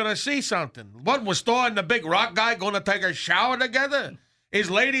I was going to see something. What, was Thor and the big rock guy going to take a shower together? Is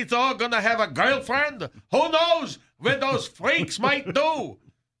Lady Thor going to have a girlfriend? Who knows what those freaks might do?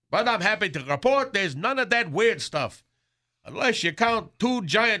 But I'm happy to report there's none of that weird stuff. Unless you count two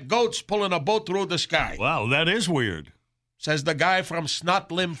giant goats pulling a boat through the sky. Wow, that is weird. Says the guy from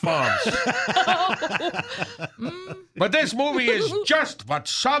Snot Limb Farms. But this movie is just what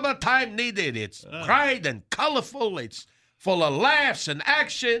summertime needed. It's bright and colorful. It's full of laughs and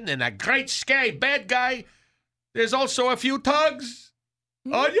action and a great scary bad guy. There's also a few tugs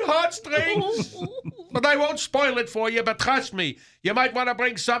on your heartstrings. But I won't spoil it for you, but trust me, you might want to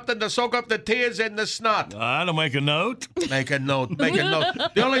bring something to soak up the tears and the snot. I'll make a note. Make a note.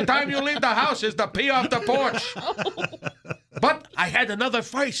 The only time you leave the house is to pee off the porch. But I had another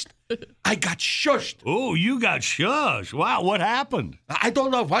first. I got shushed. Oh, you got shushed. Wow, what happened? I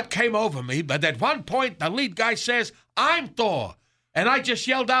don't know what came over me, but at one point the lead guy says, "I'm Thor." And I just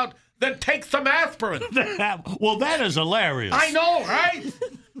yelled out, "Then take some aspirin." Well, that is hilarious. I know, right?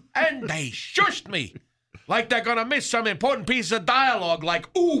 And they shushed me. Like they're going to miss some important piece of dialogue,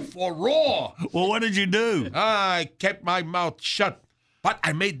 like oof or roar. Well, what did you do? I kept my mouth shut. But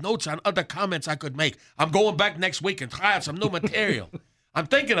I made notes on other comments I could make. I'm going back next week and try out some new material. I'm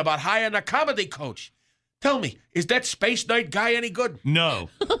thinking about hiring a comedy coach. Tell me, is that space nerd guy any good?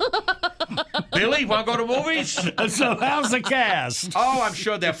 No. Billy, want to go to movies? So how's the cast? Oh, I'm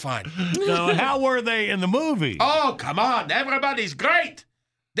sure they're fine. So how were they in the movie? Oh, come on. Everybody's great.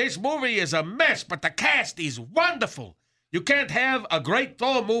 This movie is a mess, but the cast is wonderful. You can't have a great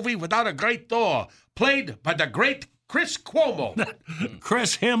Thor movie without a great Thor, played by the great Chris Cuomo.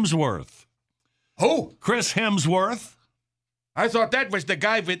 Chris Hemsworth. Who? Chris Hemsworth. I thought that was the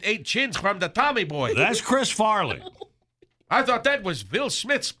guy with 8 chins from the Tommy Boy. That's Chris Farley. I thought that was Will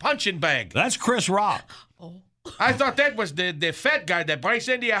Smith's punching bag. That's Chris Rock. I thought that was the fat guy that breaks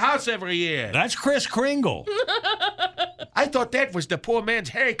into your house every year. That's Chris Kringle. I thought that was the poor man's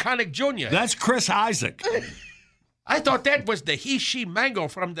Harry Connick Jr. That's Chris Isaac. I thought that was the he-she mango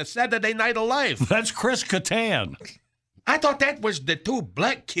from the Saturday Night Alive. That's Chris Kattan. I thought that was the 2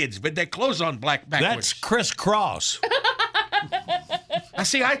 black kids with their clothes on black backwards. That's Chris Cross.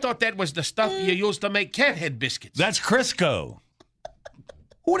 See, I thought that was the stuff you used to make cat head biscuits. That's Crisco.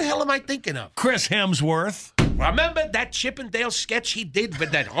 Who the hell am I thinking of? Chris Hemsworth. Remember that Chippendale sketch he did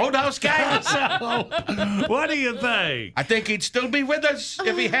with that Roadhouse guy? So, what do you think? I think he'd still be with us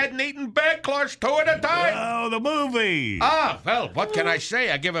if he hadn't eaten bear claws 2 at a time. Oh, the movie. Well, what can I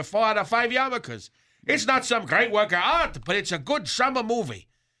say? I give it 4 out of 5 yarmulkes. It's not some great work of art, but it's a good summer movie.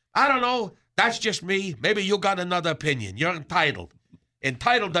 I don't know. That's just me. Maybe you got another opinion. You're entitled.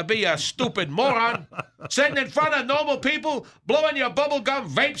 Entitled to be a stupid moron. Sitting in front of normal people, blowing your bubblegum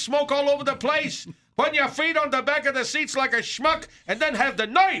vape smoke all over the place. Putting your feet on the back of the seats like a schmuck and then have the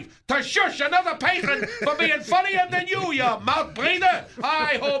nerve to shush another patron for being funnier than you mouth breather.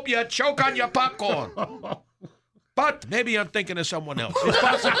 I hope you choke on your popcorn. But maybe I'm thinking of someone else. It's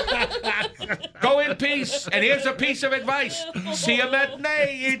possible. Go in peace, and here's a piece of advice. See a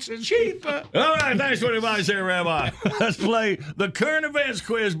matinee, it's cheaper. All right, thanks for the advice there, Rabbi. Let's play the current events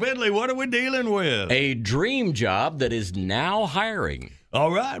quiz. Bentley, what are we dealing with? A dream job that is now hiring.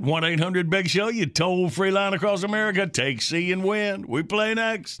 All right, 1-800-BIG-SHOW, you toll-free line across America. Take C and win. We play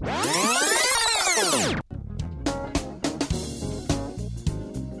next.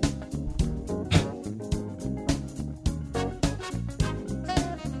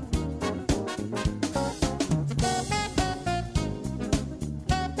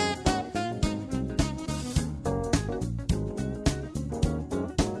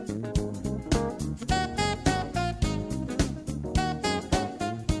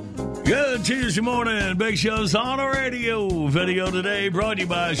 Good Tuesday morning. Big Show's on the radio. Video today brought to you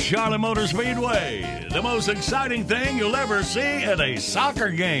by Charlotte Motor Speedway. The most exciting thing you'll ever see at a soccer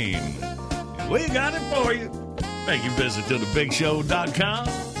game. We got it for you. Make you visit to thebigshow.com.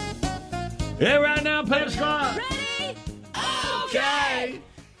 Yeah, right now, Pep Squad. Ready? Okay.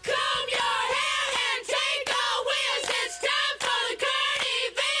 Comb your hair and take a whiz. It's time for the current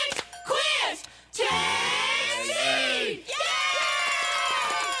events quiz. Taxi!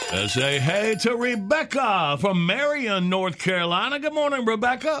 Let's say hey to Rebecca from Marion, North Carolina. Good morning,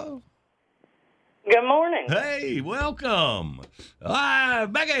 Rebecca. Good morning. Hey, welcome.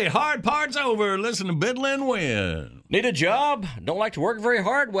 Becky, hard part's over. Listen to Biddle and Win. Need a job? Don't like to work very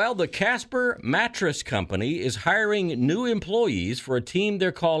hard? Well, the Casper Mattress Company is hiring new employees for a team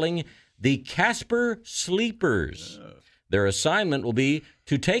they're calling the Casper Sleepers. Their assignment will be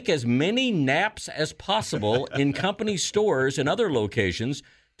to take as many naps as possible in company stores and other locations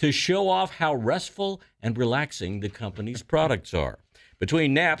to show off how restful and relaxing the company's products are.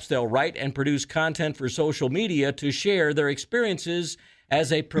 Between naps, they'll write and produce content for social media to share their experiences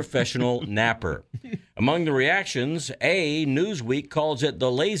as a professional napper. Among the reactions, A, Newsweek calls it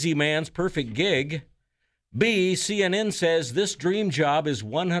the lazy man's perfect gig. B, CNN says this dream job is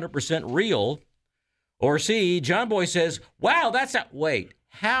 100% real. Or C, John Boy says, wow, that's a... Wait,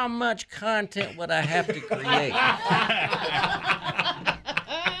 how much content would I have to create?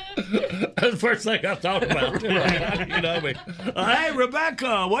 That's the first thing I thought about. You know me. Hey,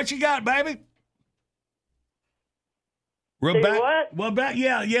 Rebecca, what you got, baby? Rebecca, what?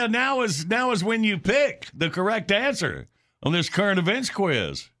 Yeah. Now is when you pick the correct answer on this current events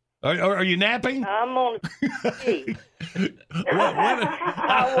quiz. Are you napping? I'm on ski.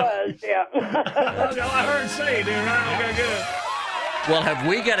 I was, yeah. I heard say, dude. Okay, good. Well, have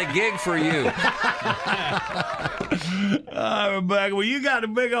we got a gig for you? Rebecca, well, you got a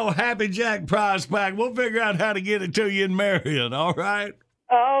big old Happy Jack prize pack. We'll figure out how to get it to you in Marion, all right?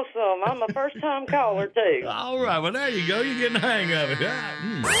 Awesome. I'm a first-time caller, too. All right, well, there you go. You're getting the hang of it.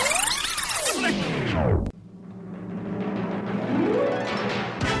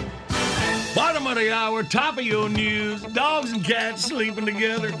 Bottom of the hour, top of your news, dogs and cats sleeping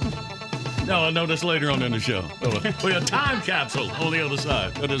together. No, I know that's later on in the show. We have a time capsule on the other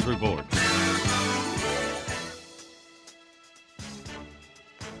side of this report.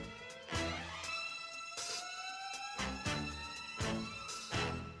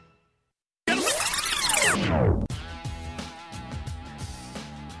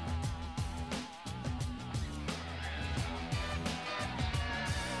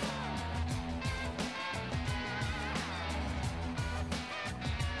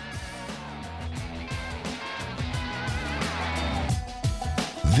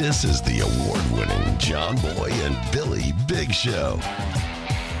 This is the award-winning John Boy and Billy Big Show.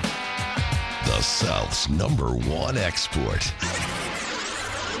 The South's #1 export.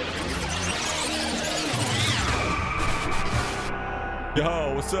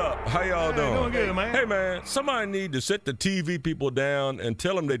 Yo, what's up? How y'all doing? Doing good, man. Hey, man, somebody need to sit the TV people down and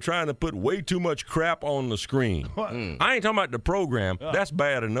tell them they're trying to put way too much crap on the screen. I ain't talking about the program. That's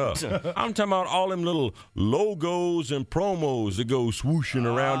bad enough. I'm talking about all them little logos and promos that go swooshing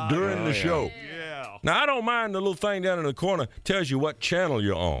around during the show. Yeah. Now, I don't mind the little thing down in the corner tells you what channel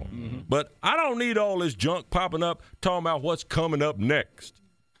you're on. But I don't need all this junk popping up talking about what's coming up next.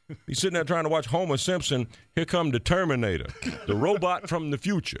 He's sitting there trying to watch Homer Simpson. Here come the Terminator, the robot from the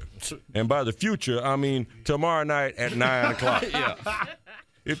future. And by the future, I mean tomorrow night at 9 o'clock.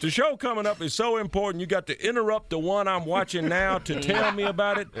 If the show coming up is so important, you got to interrupt the one I'm watching now to tell me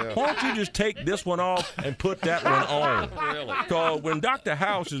about it. Why don't you just take this one off and put that one on? Really? Because when Dr.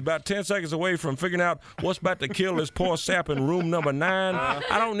 House is about 10 seconds away from figuring out what's about to kill this poor sap in room number 9,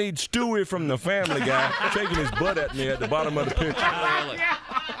 I don't need Stewie from the Family Guy shaking his butt at me at the bottom of the picture. Really?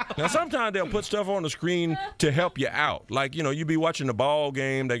 Now, sometimes they'll put stuff on the screen to help you out. Like, you be watching the ball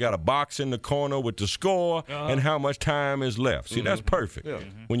game, they got a box in the corner with the score and how much time is left. See, that's perfect. Yeah.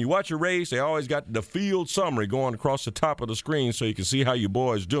 When you watch a race, they always got the field summary going across the top of the screen so you can see how your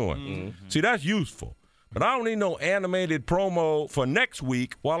boy's doing. See, that's useful. But I don't need no animated promo for next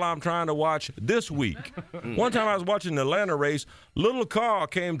week while I'm trying to watch this week. One time I was watching the Atlanta race, little car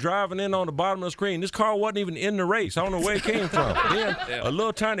came driving in on the bottom of the screen. This car wasn't even in the race. I don't know where it came from. Then a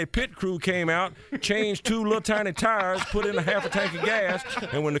little tiny pit crew came out, changed 2 little tiny tires, put in a half a tank of gas,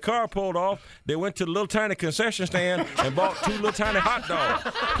 and when the car pulled off, they went to the little tiny concession stand and bought 2 little tiny hot dogs.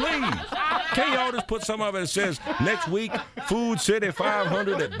 Please, can y'all just put some of it that says, next week, Food City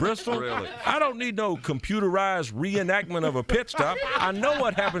 500 at Bristol? Really? I don't need no computerized reenactment of a pit stop. I know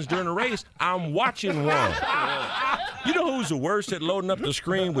what happens during the race. I'm watching one. You know who's the worst at loading up the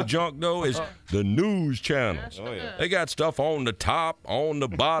screen with junk, though? Is the news channels. Oh, yeah. They got stuff on the top, on the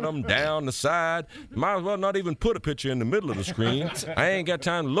bottom, down the side. Might as well not even put a picture in the middle of the screen. I ain't got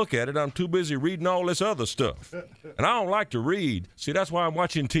time to look at it. I'm too busy reading all this other stuff. And I don't like to read. See, that's why I'm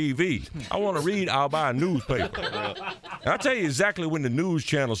watching TV. I want to read, I'll buy a newspaper. I'll tell you exactly when the news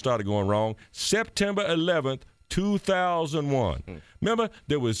channel started going wrong. September 11th, 2001. Remember,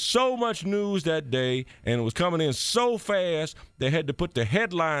 there was so much news that day, and it was coming in so fast, they had to put the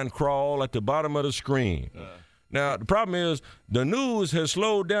headline crawl at the bottom of the screen. Now, the problem is the news has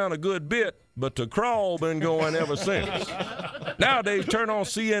slowed down a good bit, but the crawl been going ever since. Nowadays, turn on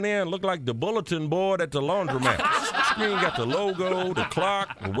CNN, look like the bulletin board at the laundromat. Screen got the logo, the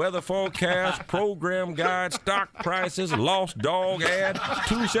clock, the weather forecast, program guide, stock prices, lost dog ad,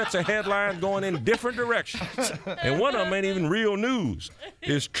 2 sets of headlines going in different directions. And one of them ain't even real news.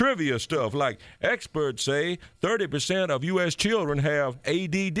 It's trivia stuff like experts say 30% of U.S. children have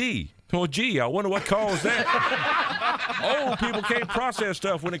ADD. Oh, gee, I wonder what caused that. Old people can't process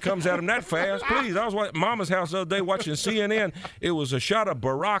stuff when it comes at them that fast. Please, I was at Mama's house the other day watching CNN. It was a shot of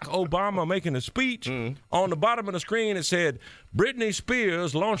Barack Obama making a speech. On the bottom of the screen, it said, Britney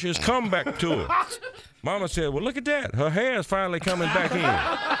Spears launches comeback tour. Mama said, well, look at that. Her hair's finally coming back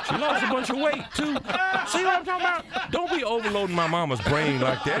in. She lost a bunch of weight, too. See what I'm talking about? Don't be overloading my mama's brain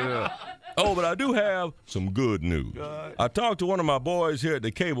like that. Yeah. Oh, but I do have some good news. I talked to one of my boys here at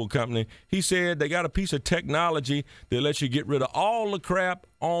the cable company. He said they got a piece of technology that lets you get rid of all the crap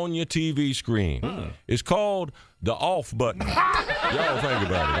on your TV screen. It's called the off button. Y'all think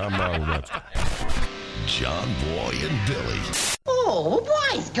about it. I'm not about it. John Boy and Billy. Oh,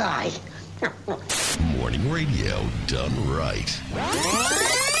 wise guy. Morning radio done right.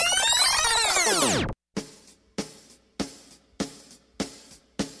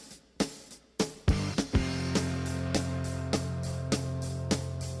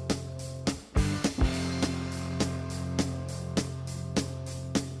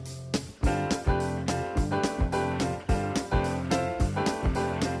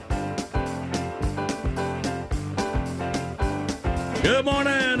 Good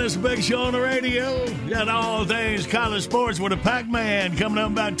morning, it's Big Show on the radio. Got all things college sports with a Pac-Man coming up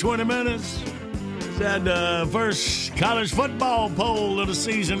in about 20 minutes. It's that first college football poll of the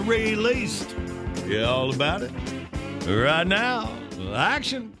season released. Yeah, all about it. Right now,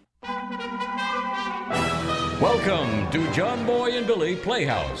 action. Welcome to John Boy and Billy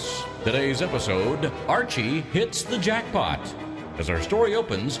Playhouse. Today's episode, Archie hits the jackpot. As our story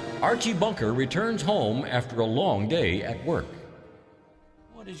opens, Archie Bunker returns home after a long day at work.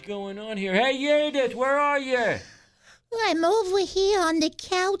 What is going on here? Hey, Edith, where are you? I'm over here on the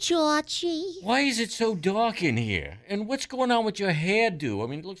couch, Archie. Why is it so dark in here? And what's going on with your hairdo? I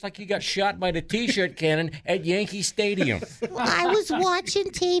mean, it looks like you got shot by the T-shirt cannon at Yankee Stadium. I was watching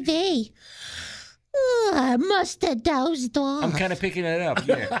TV. I must have dozed off. I'm kind of picking it up,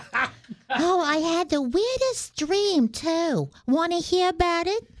 yeah. Oh, I had the weirdest dream, too. Want to hear about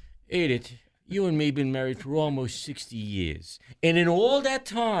it? Edith, you and me been married for almost 60 years. And in all that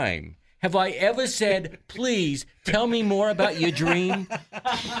time, have I ever said, please, tell me more about your dream?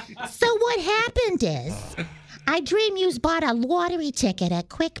 So what happened is, I dream you bought a lottery ticket at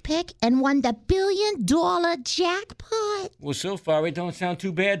Quick Pick and won the $1 billion jackpot. Well, so far it don't sound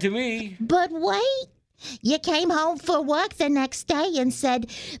too bad to me. But wait. You came home for work the next day and said,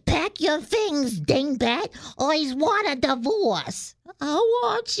 pack your things, dingbat, or he's want a divorce.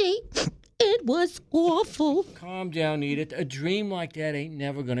 Oh, Archie, It was awful. Calm down, Edith. A dream like that ain't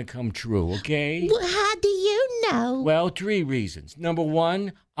never gonna come true, okay? Well, how do you know? Well, 3 reasons. Number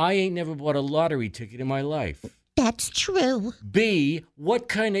 1, I ain't never bought a lottery ticket in my life. That's true. B, what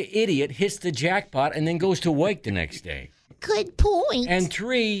kind of idiot hits the jackpot and then goes to work the next day? Good point. And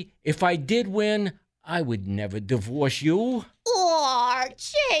 3, if I did win, I would never divorce you.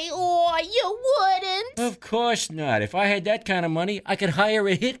 Archie, you wouldn't. Of course not. If I had that kind of money, I could hire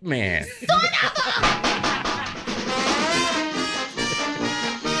a hitman. Son of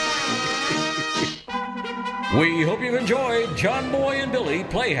a... We hope you've enjoyed John Boy and Billy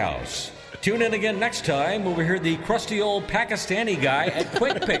Playhouse. Tune in again next time when we hear the crusty old Pakistani guy at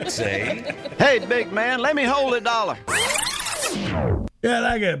Quick Pick say, "Hey, big man, let me hold $1." Yeah,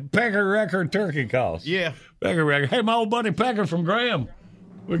 like a Pecker Record turkey calls. Yeah. Pecker Record. Hey, my old buddy Pecker from Graham.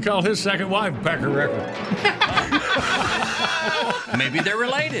 We call his second wife Pecker Record. maybe they're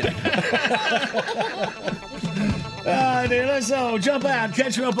related. Dude, let's all jump out,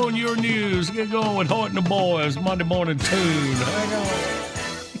 catch you up on your news. Get going with Hoyt and the Boys, Monday Morning Tune. Hang on.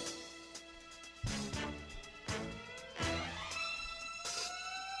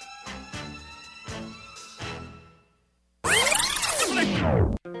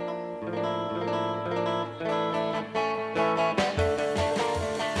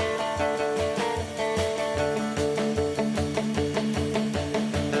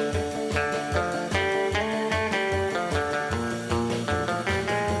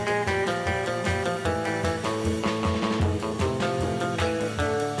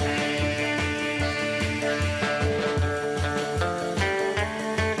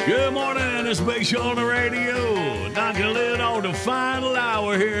 Good morning, it's Big Show on the radio. Knocking a lid on the final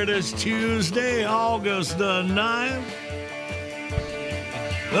hour here this Tuesday, August the 9th.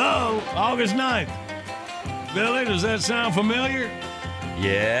 Oh, August 9th. Billy, does that sound familiar?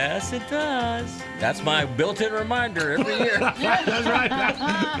 Yes, it does. That's my built-in reminder every year. That's right.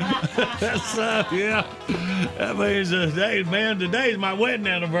 That's, yeah. That means today's my wedding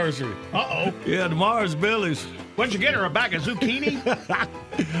anniversary. Uh-oh. Yeah, tomorrow's Billy's. What'd you get her, a bag of zucchini?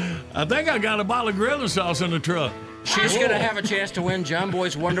 I think I got a bottle of grilling sauce in the truck. She's going to have a chance to win John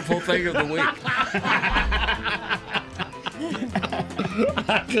Boy's Wonderful Thing of the Week.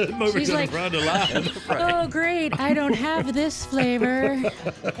 I couldn't move She's it to like, the front of the line. Oh, great. I don't have this flavor.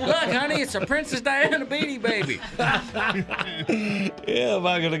 Look, honey, it's a Princess Diana Beanie Baby. Yeah, if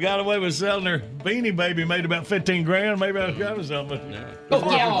I could have got away with selling her Beanie Baby, made about $15,000, maybe I'd have got her something. No.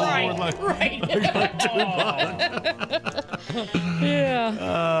 Yeah, right.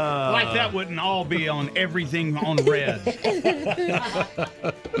 Yeah. Like that wouldn't all be on everything on red.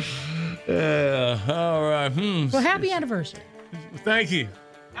 Yeah, all right. Well, happy anniversary. Thank you.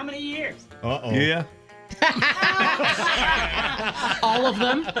 How many years? Uh-oh. Yeah. All of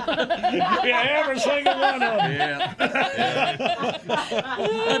them. Yeah, every single one of them. Yeah.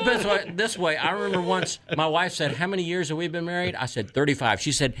 This way, I remember once my wife said, "How many years have we been married?" I said, 35.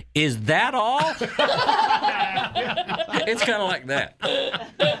 She said, "Is that all?" It's kind of like that.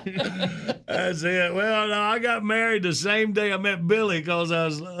 That's it. Well, no, I got married the same day I met Billy because I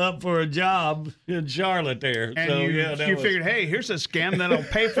was up for a job in Charlotte there. And so, you that was... figured, hey, here's a scam that'll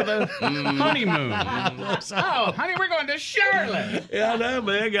pay for the honeymoon. Oh, honey, we're going to Charlotte. Yeah, I know,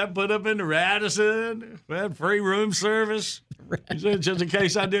 man. Got put up in the Radisson. Had free room service. Just in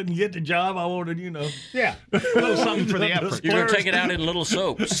case I didn't get the job, I wanted, Yeah, a little something for the effort. You're going to take it out in little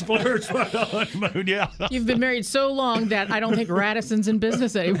soaps. Splurge for the honeymoon, yeah. You've been married so long that I don't think Radisson's in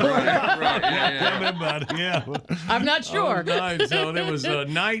business anymore. Right, Tell me about it, yeah. I'm not sure. Oh, nice. So it was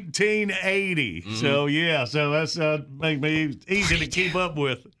 1980. Mm-hmm. So, yeah, so that's make me easy to keep up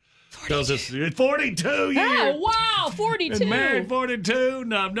with. Because it's 42 years. Oh, wow, 42. Been married 42.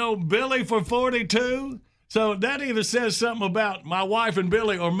 Now, I've known Billy for 42. So that either says something about my wife and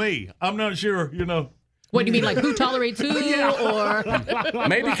Billy or me. I'm not sure, What do you mean, like who tolerates who? Or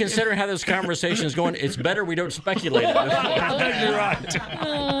Maybe considering how this conversation is going, it's better we don't speculate. I think you're right.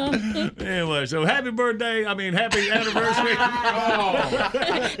 Anyway, so happy anniversary.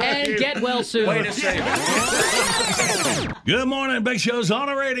 And get well soon. Way to save it. Good morning, Big Show's on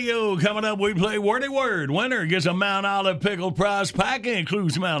the radio. Coming up, we play Wordy Word. Winner gets a Mount Olive Pickle prize pack. It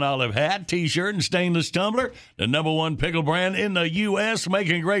includes Mount Olive hat, T-shirt, and stainless tumbler. The #1 pickle brand in the U.S.,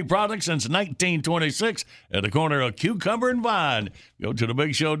 making great products since 1926 at the corner of Cucumber and Vine. Go to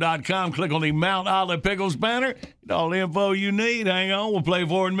thebigshow.com, click on the Mount Olive Pickles banner. Get all the info you need. Hang on, we'll play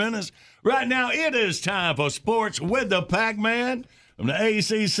for it in minutes. Right now, it is time for Sports with the Pac-Man. From the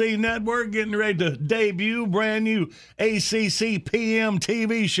ACC Network, getting ready to debut brand new ACC PM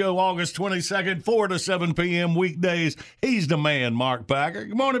TV show August 22nd, 4 to 7 p.m. weekdays. He's the man, Mark Packer.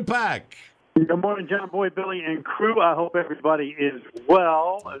 Good morning, Pack. Good morning, John Boy, Billy, and crew. I hope everybody is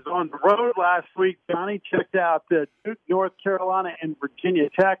well. I was on the road last week. Johnny checked out Duke, North Carolina, and Virginia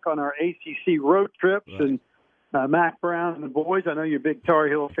Tech on our ACC road trips. Right. And Mac Brown and the boys, I know you're a big Tar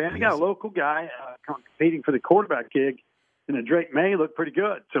Heel fan. You got a local guy competing for the quarterback gig, and Drake May looked pretty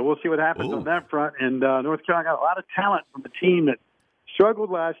good. So we'll see what happens on that front. And North Carolina got a lot of talent from a team that struggled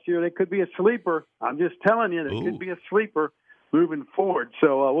last year. They could be a sleeper. I'm just telling you, they could be a sleeper moving forward.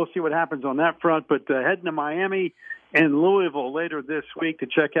 So we'll see what happens on that front. But heading to Miami and Louisville later this week to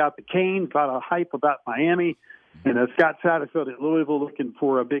check out the Canes. A lot of hype about Miami. And Scott Satterfield at Louisville looking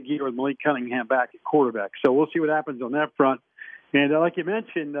for a big year with Malik Cunningham back at quarterback. So we'll see what happens on that front. And like you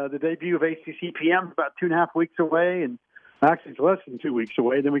mentioned, the debut of ACC PM is about 2.5 weeks away. And actually, it's less than 2 weeks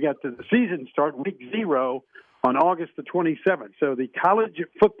away. Then we got the season start, week 0, on August the 27th. So the college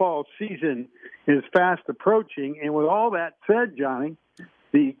football season is fast approaching. And with all that said, Johnny,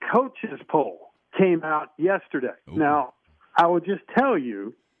 the coaches poll came out yesterday. Ooh. Now, I will just tell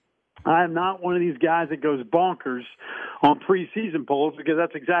you, I am not one of these guys that goes bonkers on preseason polls because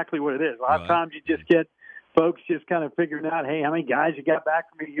that's exactly what it is. A lot of times you just get folks just kind of figuring out, hey, how many guys you got back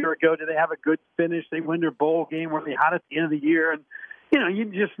from a year ago? Do they have a good finish? They win their bowl game? Were they hot at the end of the year? And you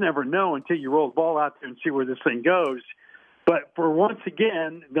just never know until you roll the ball out there and see where this thing goes. But for once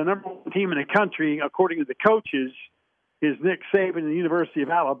again, the number one team in the country, according to the coaches, is Nick Saban and the University of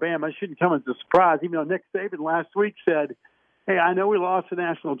Alabama. It shouldn't come as a surprise, even though Nick Saban last week said, hey, I know we lost the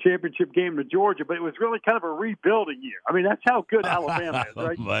national championship game to Georgia, but it was really kind of a rebuilding year. I mean, that's how good Alabama is,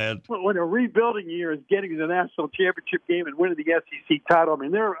 right? Man. When a rebuilding year is getting to the national championship game and winning the SEC title, I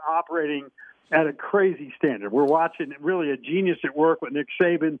mean, they're operating at a crazy standard. We're watching really a genius at work with Nick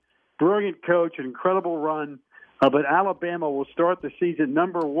Saban, brilliant coach, an incredible run. But Alabama will start the season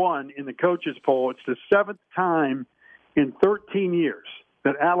number 1 in the coaches poll. It's the 7th time in 13 years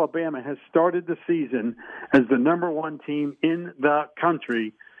that Alabama has started the season as the number 1 team in the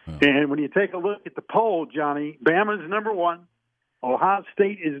country. Oh. And when you take a look at the poll, Johnny, Bama is number 1. Ohio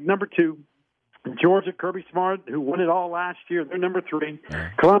State is number 2. Georgia, Kirby Smart, who won it all last year, they're number 3.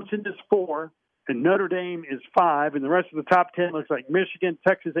 Clemson is 4. And Notre Dame is 5, and the rest of the top 10 looks like Michigan,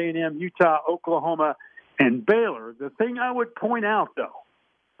 Texas A&M, Utah, Oklahoma, and Baylor. The thing I would point out, though,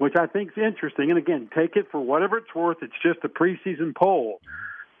 which I think is interesting, and again, take it for whatever it's worth, it's just a preseason poll,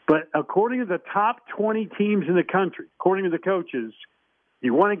 but according to the top 20 teams in the country, according to the coaches,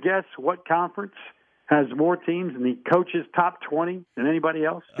 you want to guess what conference has more teams in the coaches' top 20 than anybody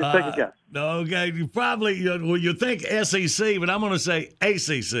else? Just take a guess. Okay, you probably you think SEC, but I'm going to say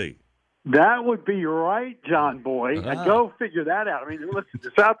ACC. That would be right, John Boy. Go figure that out. I mean, listen, the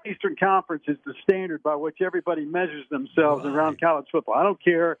Southeastern Conference is the standard by which everybody measures themselves around college football. I don't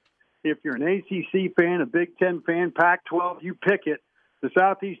care if you're an ACC fan, a Big Ten fan, Pac-12, you pick it. The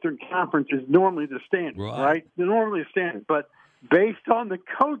Southeastern Conference is normally the standard, right? They're normally the standard. But based on the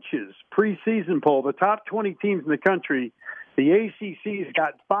coaches' preseason poll, the top 20 teams in the country, the ACC's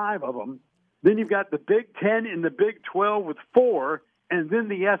got 5 of them. Then you've got the Big Ten and the Big 12 with 4. And then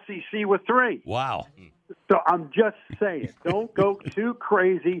the SEC with 3. Wow. So I'm just saying, don't go too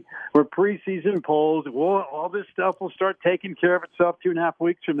crazy with preseason polls. All this stuff will start taking care of itself 2.5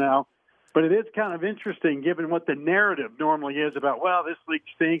 weeks from now. But it is kind of interesting given what the narrative normally is about, well, this league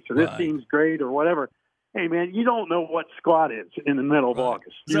stinks or this team's great or whatever. Hey, man, you don't know what squad is in the middle of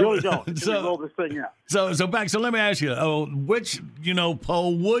August. You really don't. So roll this thing out. So let me ask you, which,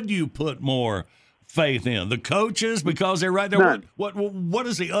 poll would you put more faith in? The coaches, because they're right there. What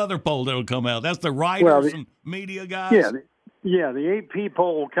is the other poll that will come out? That's the writers and media guys? The AP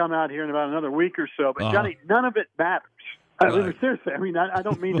poll will come out here in about another week or so. But, Johnny, none of it matters. Seriously, I mean, I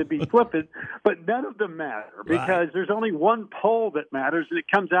don't mean to be flippant, but none of them matter because there's only one poll that matters, and it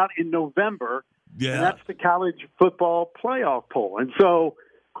comes out in November, and that's the college football playoff poll. And so,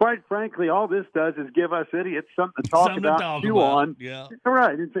 quite frankly, all this does is give us idiots something to talk about, chew on. Yeah.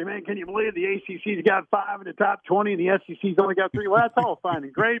 Right. And say, man, can you believe the ACC's got 5 in the top 20 and the SEC's only got 3? Well, that's all fine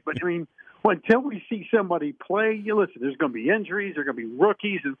and great. But, I mean, until we see somebody play, listen, there's going to be injuries. There are going to be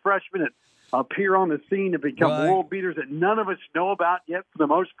rookies and freshmen that appear on the scene and become world beaters that none of us know about yet for the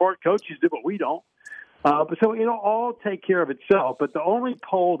most part. Coaches do, but we don't. But so it'll all take care of itself. But the only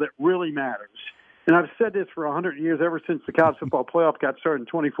poll that really matters, and I've said this for 100 years, ever since the college football playoff got started in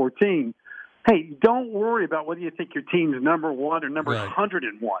 2014, hey, don't worry about whether you think your team's number 1 or number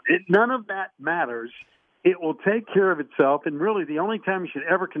 101. None of that matters. It will take care of itself. And really the only time you should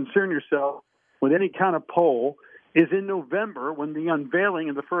ever concern yourself with any kind of poll is in November when the unveiling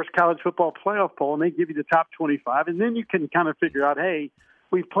of the first college football playoff poll, and they give you the top 25. And then you can kind of figure out, hey,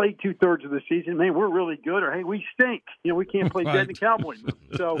 we've played 2/3 of the season. Man, we're really good. Or, hey, we stink. We can't play dead in the Cowboy movie.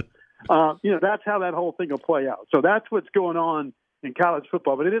 So that's how that whole thing will play out. So that's what's going on in college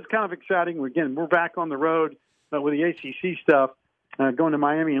football. But it is kind of exciting. Again, we're back on the road with the ACC stuff, going to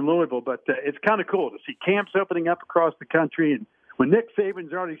Miami and Louisville. But it's kind of cool to see camps opening up across the country. And when Nick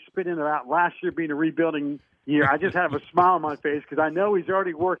Saban's already spitting about last year being a rebuilding year, I just have a smile on my face because I know he's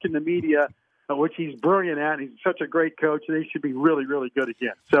already working the media, which he's brilliant at. He's such a great coach, and they should be really, really good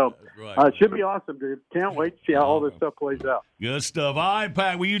again. So it should be awesome, dude. Can't wait to see how all this stuff plays out. Good stuff. All right,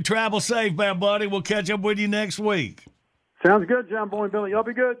 Pat, will you travel safe, man, buddy? We'll catch up with you next week. Sounds good, John Boy and Billy. Y'all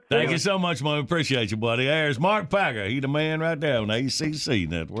be good. Thank you so much, man. Appreciate you, buddy. There's Mark Packer. He the man right there on the ACC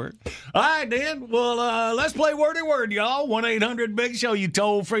network. All right, then. Well, let's play Wordy Word, y'all. 1-800-BIG-SHOW, you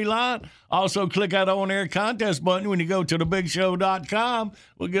toll-free line. Also, click that on-air contest button when you go to thebigshow.com.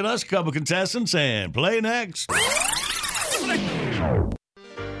 We'll get us a couple contestants and play next.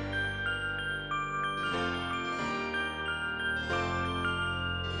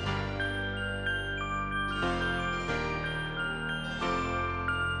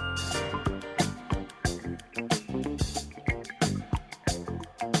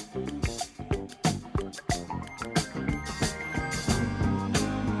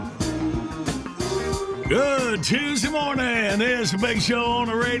 Good Tuesday morning. This Big Show on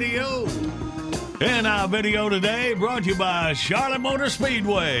the radio. And our video today brought to you by Charlotte Motor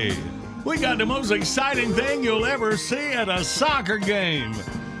Speedway. We got the most exciting thing you'll ever see at a soccer game.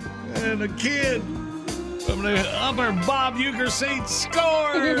 And a kid from the upper Bob Uecker seat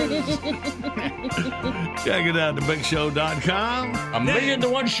scores. Check it out at thebigshow.com. 1,000,000 to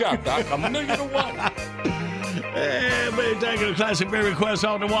 1 shot, Doc. 1,000,000 to 1. And we're taking a classic beer request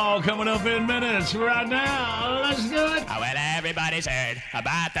on the wall coming up in minutes. Right now, let's do it. Oh, well, everybody's heard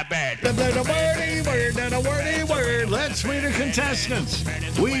about the bird. The wordy word and a wordy word. Let's meet our contestants.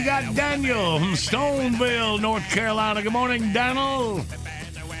 We got Daniel from Stoneville, North Carolina. Good morning, Daniel.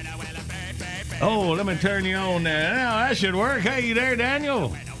 Oh, let me turn you on there. Now, that should work. Hey, you there,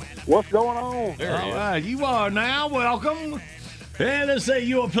 Daniel? What's going on? All right, you are now. Welcome. And let's say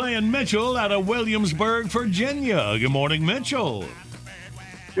you are playing Mitchell out of Williamsburg, Virginia. Good morning, Mitchell.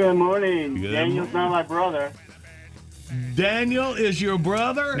 Good morning. Good Daniel's not my brother. Daniel is your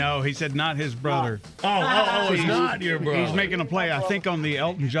brother? No, he said not his brother. Oh, it's not your brother. He's making a play, I think, on the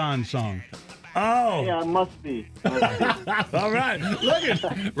Elton John song. Oh. Yeah, it must be. All right. Look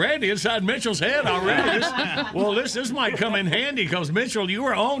at Randy inside Mitchell's head already. This might come in handy because, Mitchell, you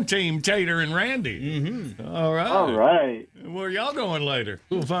were on Team Tater and Randy. Mm-hmm. All right. All right. Where are y'all going later?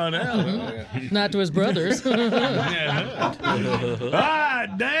 We'll find out. Not to his brothers. All right,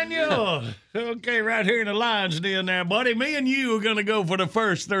 Daniel. Okay, right here in the lion's den there, buddy. Me and you are going to go for the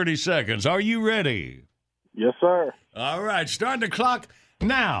first 30 seconds. Are you ready? Yes, sir. All right, starting the clock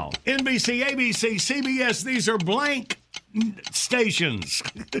now. NBC, ABC, CBS, these are blank stations.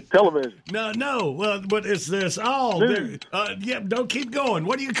 Television. No. Well, but it's this all. Yeah, don't keep going.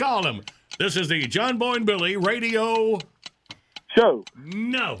 What do you call them? This is the John Boy and Billy radio show.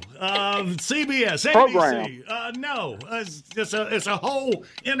 No. CBS, Program. ABC. No. It's a whole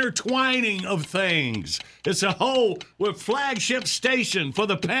intertwining of things. It's a whole with flagship station for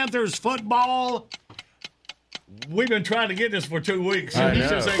the Panthers football. We've been trying to get this for 2 weeks. I This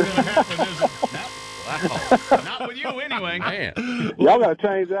know. just ain't going to happen, is it? Wow. Not with you, anyway. Man. Y'all got to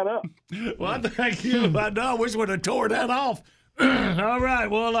change that up. Well, thank you. I know. I wish we'd have tore that off. All right.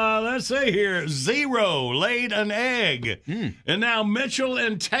 Well, let's see here. Zero laid an egg. And now Mitchell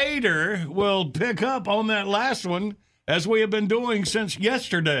and Tater will pick up on that last one, as we have been doing since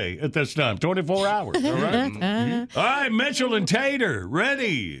yesterday at this time, 24 hours. All right. All right, Mitchell and Tater,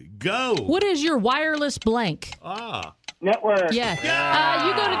 ready, go. What is your wireless blank? Network. Yeah.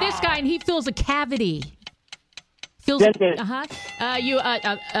 You go to this guy and he fills a cavity. Dentist.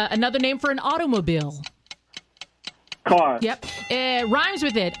 Another name for an automobile. Car. Yep. Rhymes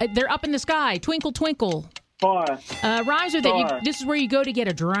with it. They're up in the sky. Twinkle, twinkle. Bar. Rhymes with Bar. it. This is where you go to get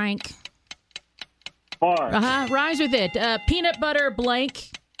a drink. Bar. Rhymes with it. Peanut butter blank.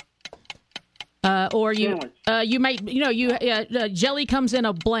 Or you, Sandwich. you might, jelly comes in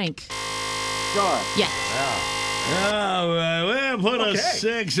a blank. Jar. Yes. All right, we'll put a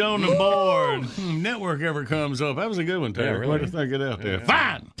 6 on the board. Network ever comes up. That was a good one, Tater. Yeah, really. Way to think it out there.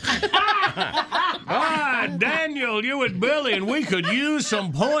 Fine. All right, Daniel, you and Billy, and we could use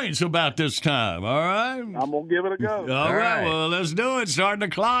some points about this time, all right? I'm going to give it a go. All right, right. well, let's do it. Starting the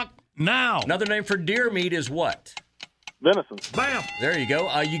clock now. Another name for deer meat is what? Venison. Bam. There you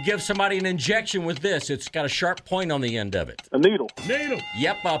go. You give somebody an injection with this. It's got a sharp point on the end of it. A needle. Needle.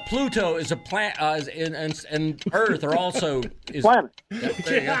 Yep. Pluto is a planet, and Earth are also is Planet. Yep,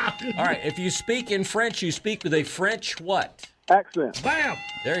 there you go. All right. If you speak in French, you speak with a French what? Accent. Bam.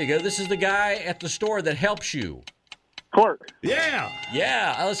 There you go. This is the guy at the store that helps you. Clerk. Yeah.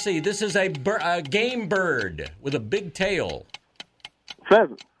 Yeah. Let's see. This is a game bird with a big tail.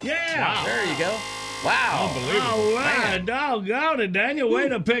 Pheasant. Yeah. Wow. There you go. Wow. All right, doggone it, Daniel. Way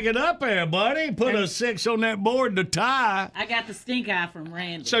to pick it up there, buddy. Put a 6 on that board to tie. I got the stink eye from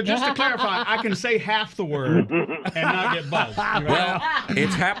Randy. So just to clarify, I can say half the word and not get buzzed. Well,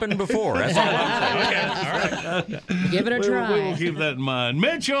 it's happened before. That's all I'm saying. Okay, all right. Give it a try. We'll keep that in mind.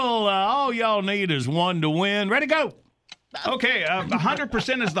 Mitchell, all y'all need is one to win. Ready, go. Okay,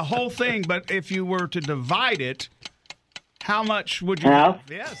 100% is the whole thing, but if you were to divide it, how much would you Half.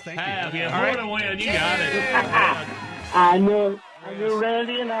 have? Yes, thank you. Half, yeah. All right. To win. You got it. I knew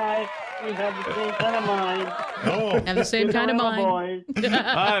Randy and I, we have the same kind of mind. Oh. Have the same kind of mind.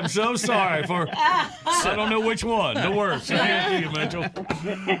 I'm so sorry for, I don't know which one, the worst. Here's to you, Mitchell.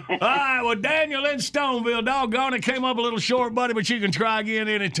 All right, well, Daniel in Stoneville, doggone it, came up a little short, buddy, but you can try again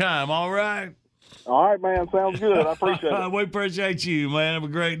anytime, all right? All right, man. Sounds good. I appreciate it. We appreciate you, man. Have a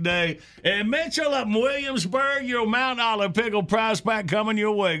great day. And Mitchell up in Williamsburg, your Mount Olive pickle prize pack coming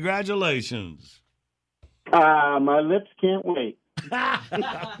your way. Congratulations. My lips can't wait.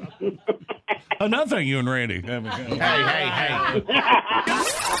 Another thing, you and Randy. Hey.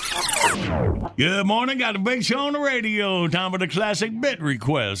 Good morning. Got a big show on the radio. Time for the classic bit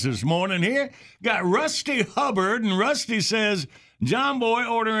request this morning here. Got Rusty Hubbard, and Rusty says, John Boy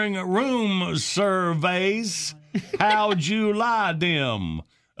ordering room surveys. How'd you lie them?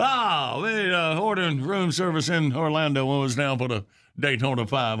 We ordering room service in Orlando when it was down for the Daytona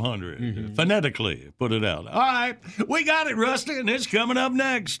 500. Mm-hmm. Phonetically put it out. All right, we got it, Rusty, and it's coming up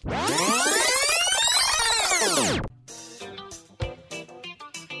next.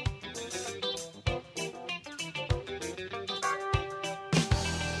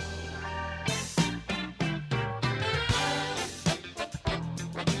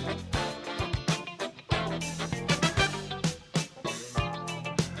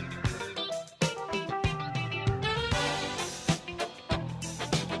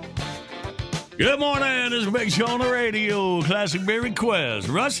 Good morning. This is Big Show on the radio. Classic Beer Request.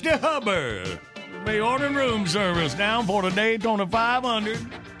 Rusty Hubbard. Be ordering room service down for the Daytona 500.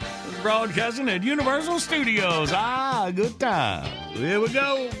 Broadcasting at Universal Studios. Good time. Here we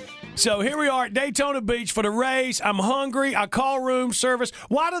go. So here we are at Daytona Beach for the race. I'm hungry. I call room service.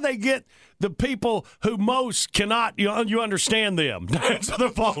 Why do they get the people who most cannot, you understand them, to answer the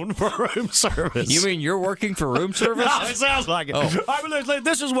phone for room service? You mean you're working for room service? No, it sounds like it. Oh. All right,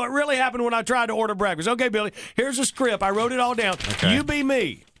 this is what really happened when I tried to order breakfast. Okay, Billy, here's a script. I wrote it all down. Okay. You be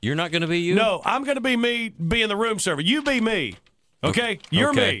me. You're not going to be you? No, I'm going to be me being the room server. You be me. Okay?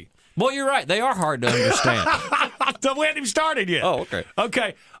 You're me. Well, you're right. They are hard to understand. We haven't even started yet. Oh, okay.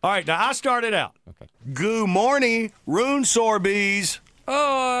 Okay. All right, now I started out. Okay. Good morning, room sorbies.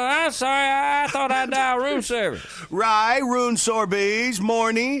 Oh, I'm sorry. I thought I'd dial room service. Right, room sorbies.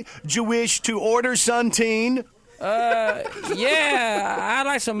 Morning. Do you wish to order something? Yeah. I'd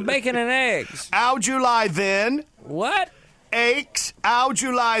like some bacon and eggs. How'd you lie then? What? Eggs. How'd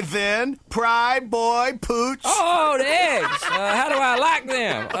you lie then? Pride, boy, pooch. Oh, the eggs. How do I like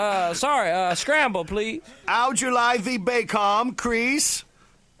them? Sorry, scramble, please. How'd you lie the bacon, Crease?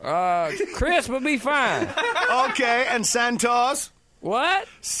 Crisp would be fine. Okay, and Santos? What?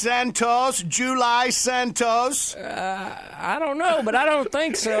 Santos, July Santos. I don't know, but I don't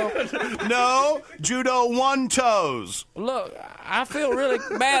think so. No, Judo One Toes. Look, I feel really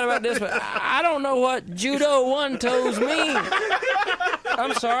bad about this, but I don't know what Judo One Toes mean.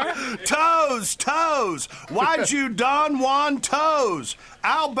 I'm sorry. Toes. Why'd you don one toes?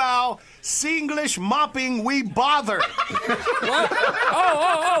 How about Singlish mopping we bother? What?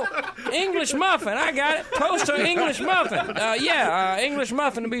 Oh, English muffin. I got it. Toast or English muffin. English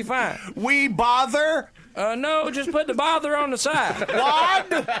muffin to be fine. We bother? No, just put the bother on the side. What?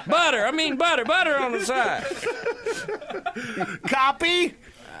 Butter on the side. Copy?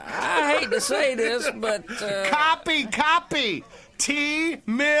 I hate to say this, but... Copy. Tea,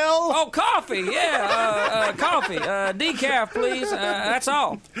 mill. Oh, coffee, yeah. Coffee. Decaf, please. That's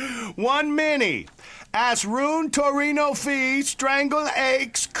all. One mini. Asroon, Torino Fee, Strangle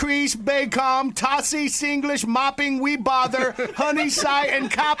Eggs, Crease, Bacon, Tossie, Singlish, Mopping, We Bother, Honey, Sigh,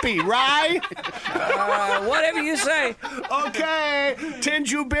 and Copy, right? Whatever you say. Okay,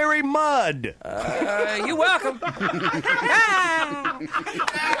 Tinjuberry Mud. You're welcome.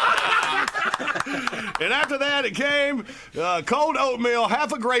 And after that, it came cold oatmeal,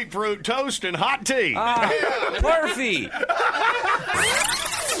 half a grapefruit, toast, and hot tea. Perfect.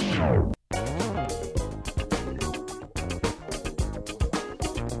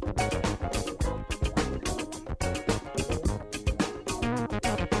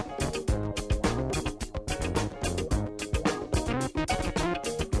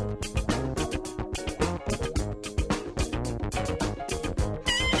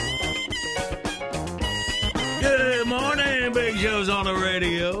 on the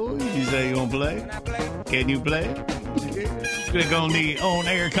radio. You say you gonna play? Can you play? Click on the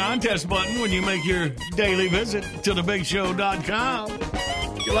on-air contest button when you make your daily visit to thebigshow.com.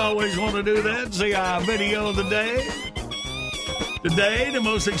 You'll always want to do that. See our video of the day. Today, the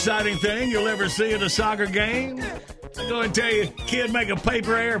most exciting thing you'll ever see at a soccer game. I'm going to tell you, kid, make a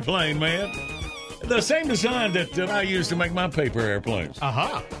paper airplane, man. The same design that I used to make my paper airplanes.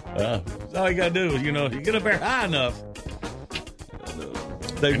 Uh-huh. All you got to do is, you get up there high enough.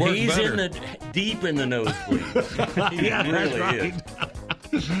 They work He's better. deep in the nosebleed. He Yeah, really that's right.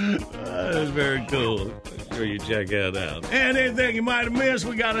 is. That's very cool. Make sure you check that out. And anything you might have missed,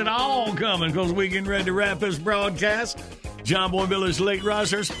 we got it all coming because we're getting ready to wrap this broadcast. John Boy Billy's Late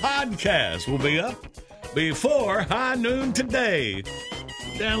Rosters podcast will be up before high noon today.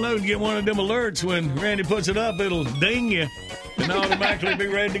 Download and get one of them alerts. When Randy puts it up, it'll ding you and automatically be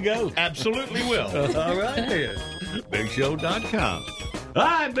ready to go. Absolutely will. All right, then. BigShow.com. All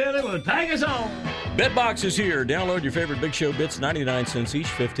right, Billy, well, take us on. Bitbox is here. Download your favorite Big Show bits, 99 cents each,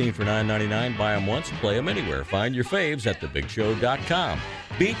 15 for $9.99. Buy them once, play them anywhere. Find your faves at thebigshow.com.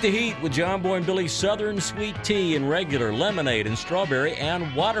 Beat the heat with John Boy and Billy's Southern Sweet Tea in regular, lemonade, and strawberry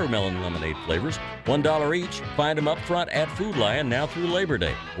and watermelon lemonade flavors. $1 each. Find them up front at Food Lion now through Labor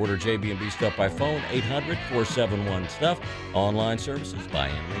Day. Order JB&B Stuff by phone, 800-471-STUFF. Online services,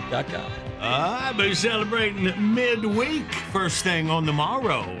 buyandlink.com. I'll be celebrating midweek first thing on the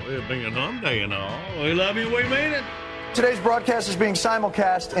morrow. It being a hum day and all. We love you, we mean it. Today's broadcast is being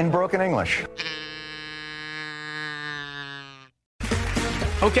simulcast in broken English.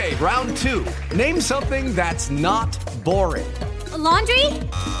 Okay, round two. Name something that's not boring. A laundry?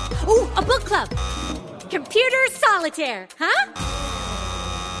 Ooh, a book club. Computer solitaire, huh?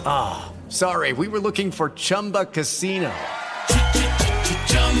 Ah, sorry, we were looking for Chumba Casino.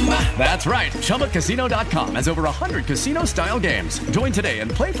 That's right. ChumbaCasino.com has over 100 casino-style games. Join today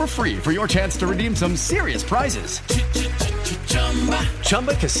and play for free for your chance to redeem some serious prizes.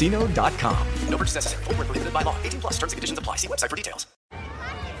 ChumbaCasino.com. No purchase necessary. Void where prohibited by law. 18 plus. Terms and conditions apply. See website for details.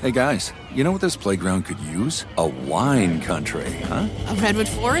 Hey guys, you know what this playground could use? A wine country, huh? A redwood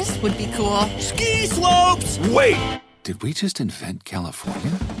forest would be cool. Ski slopes! Wait! Did we just invent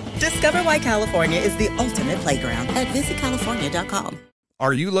California? Discover why California is the ultimate playground at visitcalifornia.com.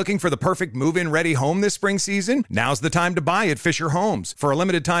 Are you looking for the perfect move-in ready home this spring season? Now's the time to buy at Fisher Homes. For a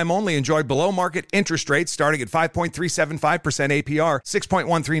limited time only, enjoy below-market interest rates starting at 5.375% APR,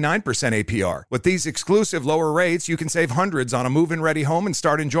 6.139% APR. With these exclusive lower rates, you can save hundreds on a move-in ready home and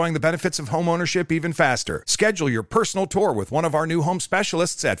start enjoying the benefits of homeownership even faster. Schedule your personal tour with one of our new home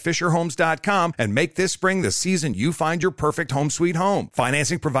specialists at FisherHomes.com and make this spring the season you find your perfect home sweet home.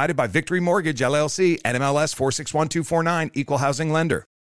 Financing provided by Victory Mortgage, LLC, NMLS 461249, Equal Housing Lender.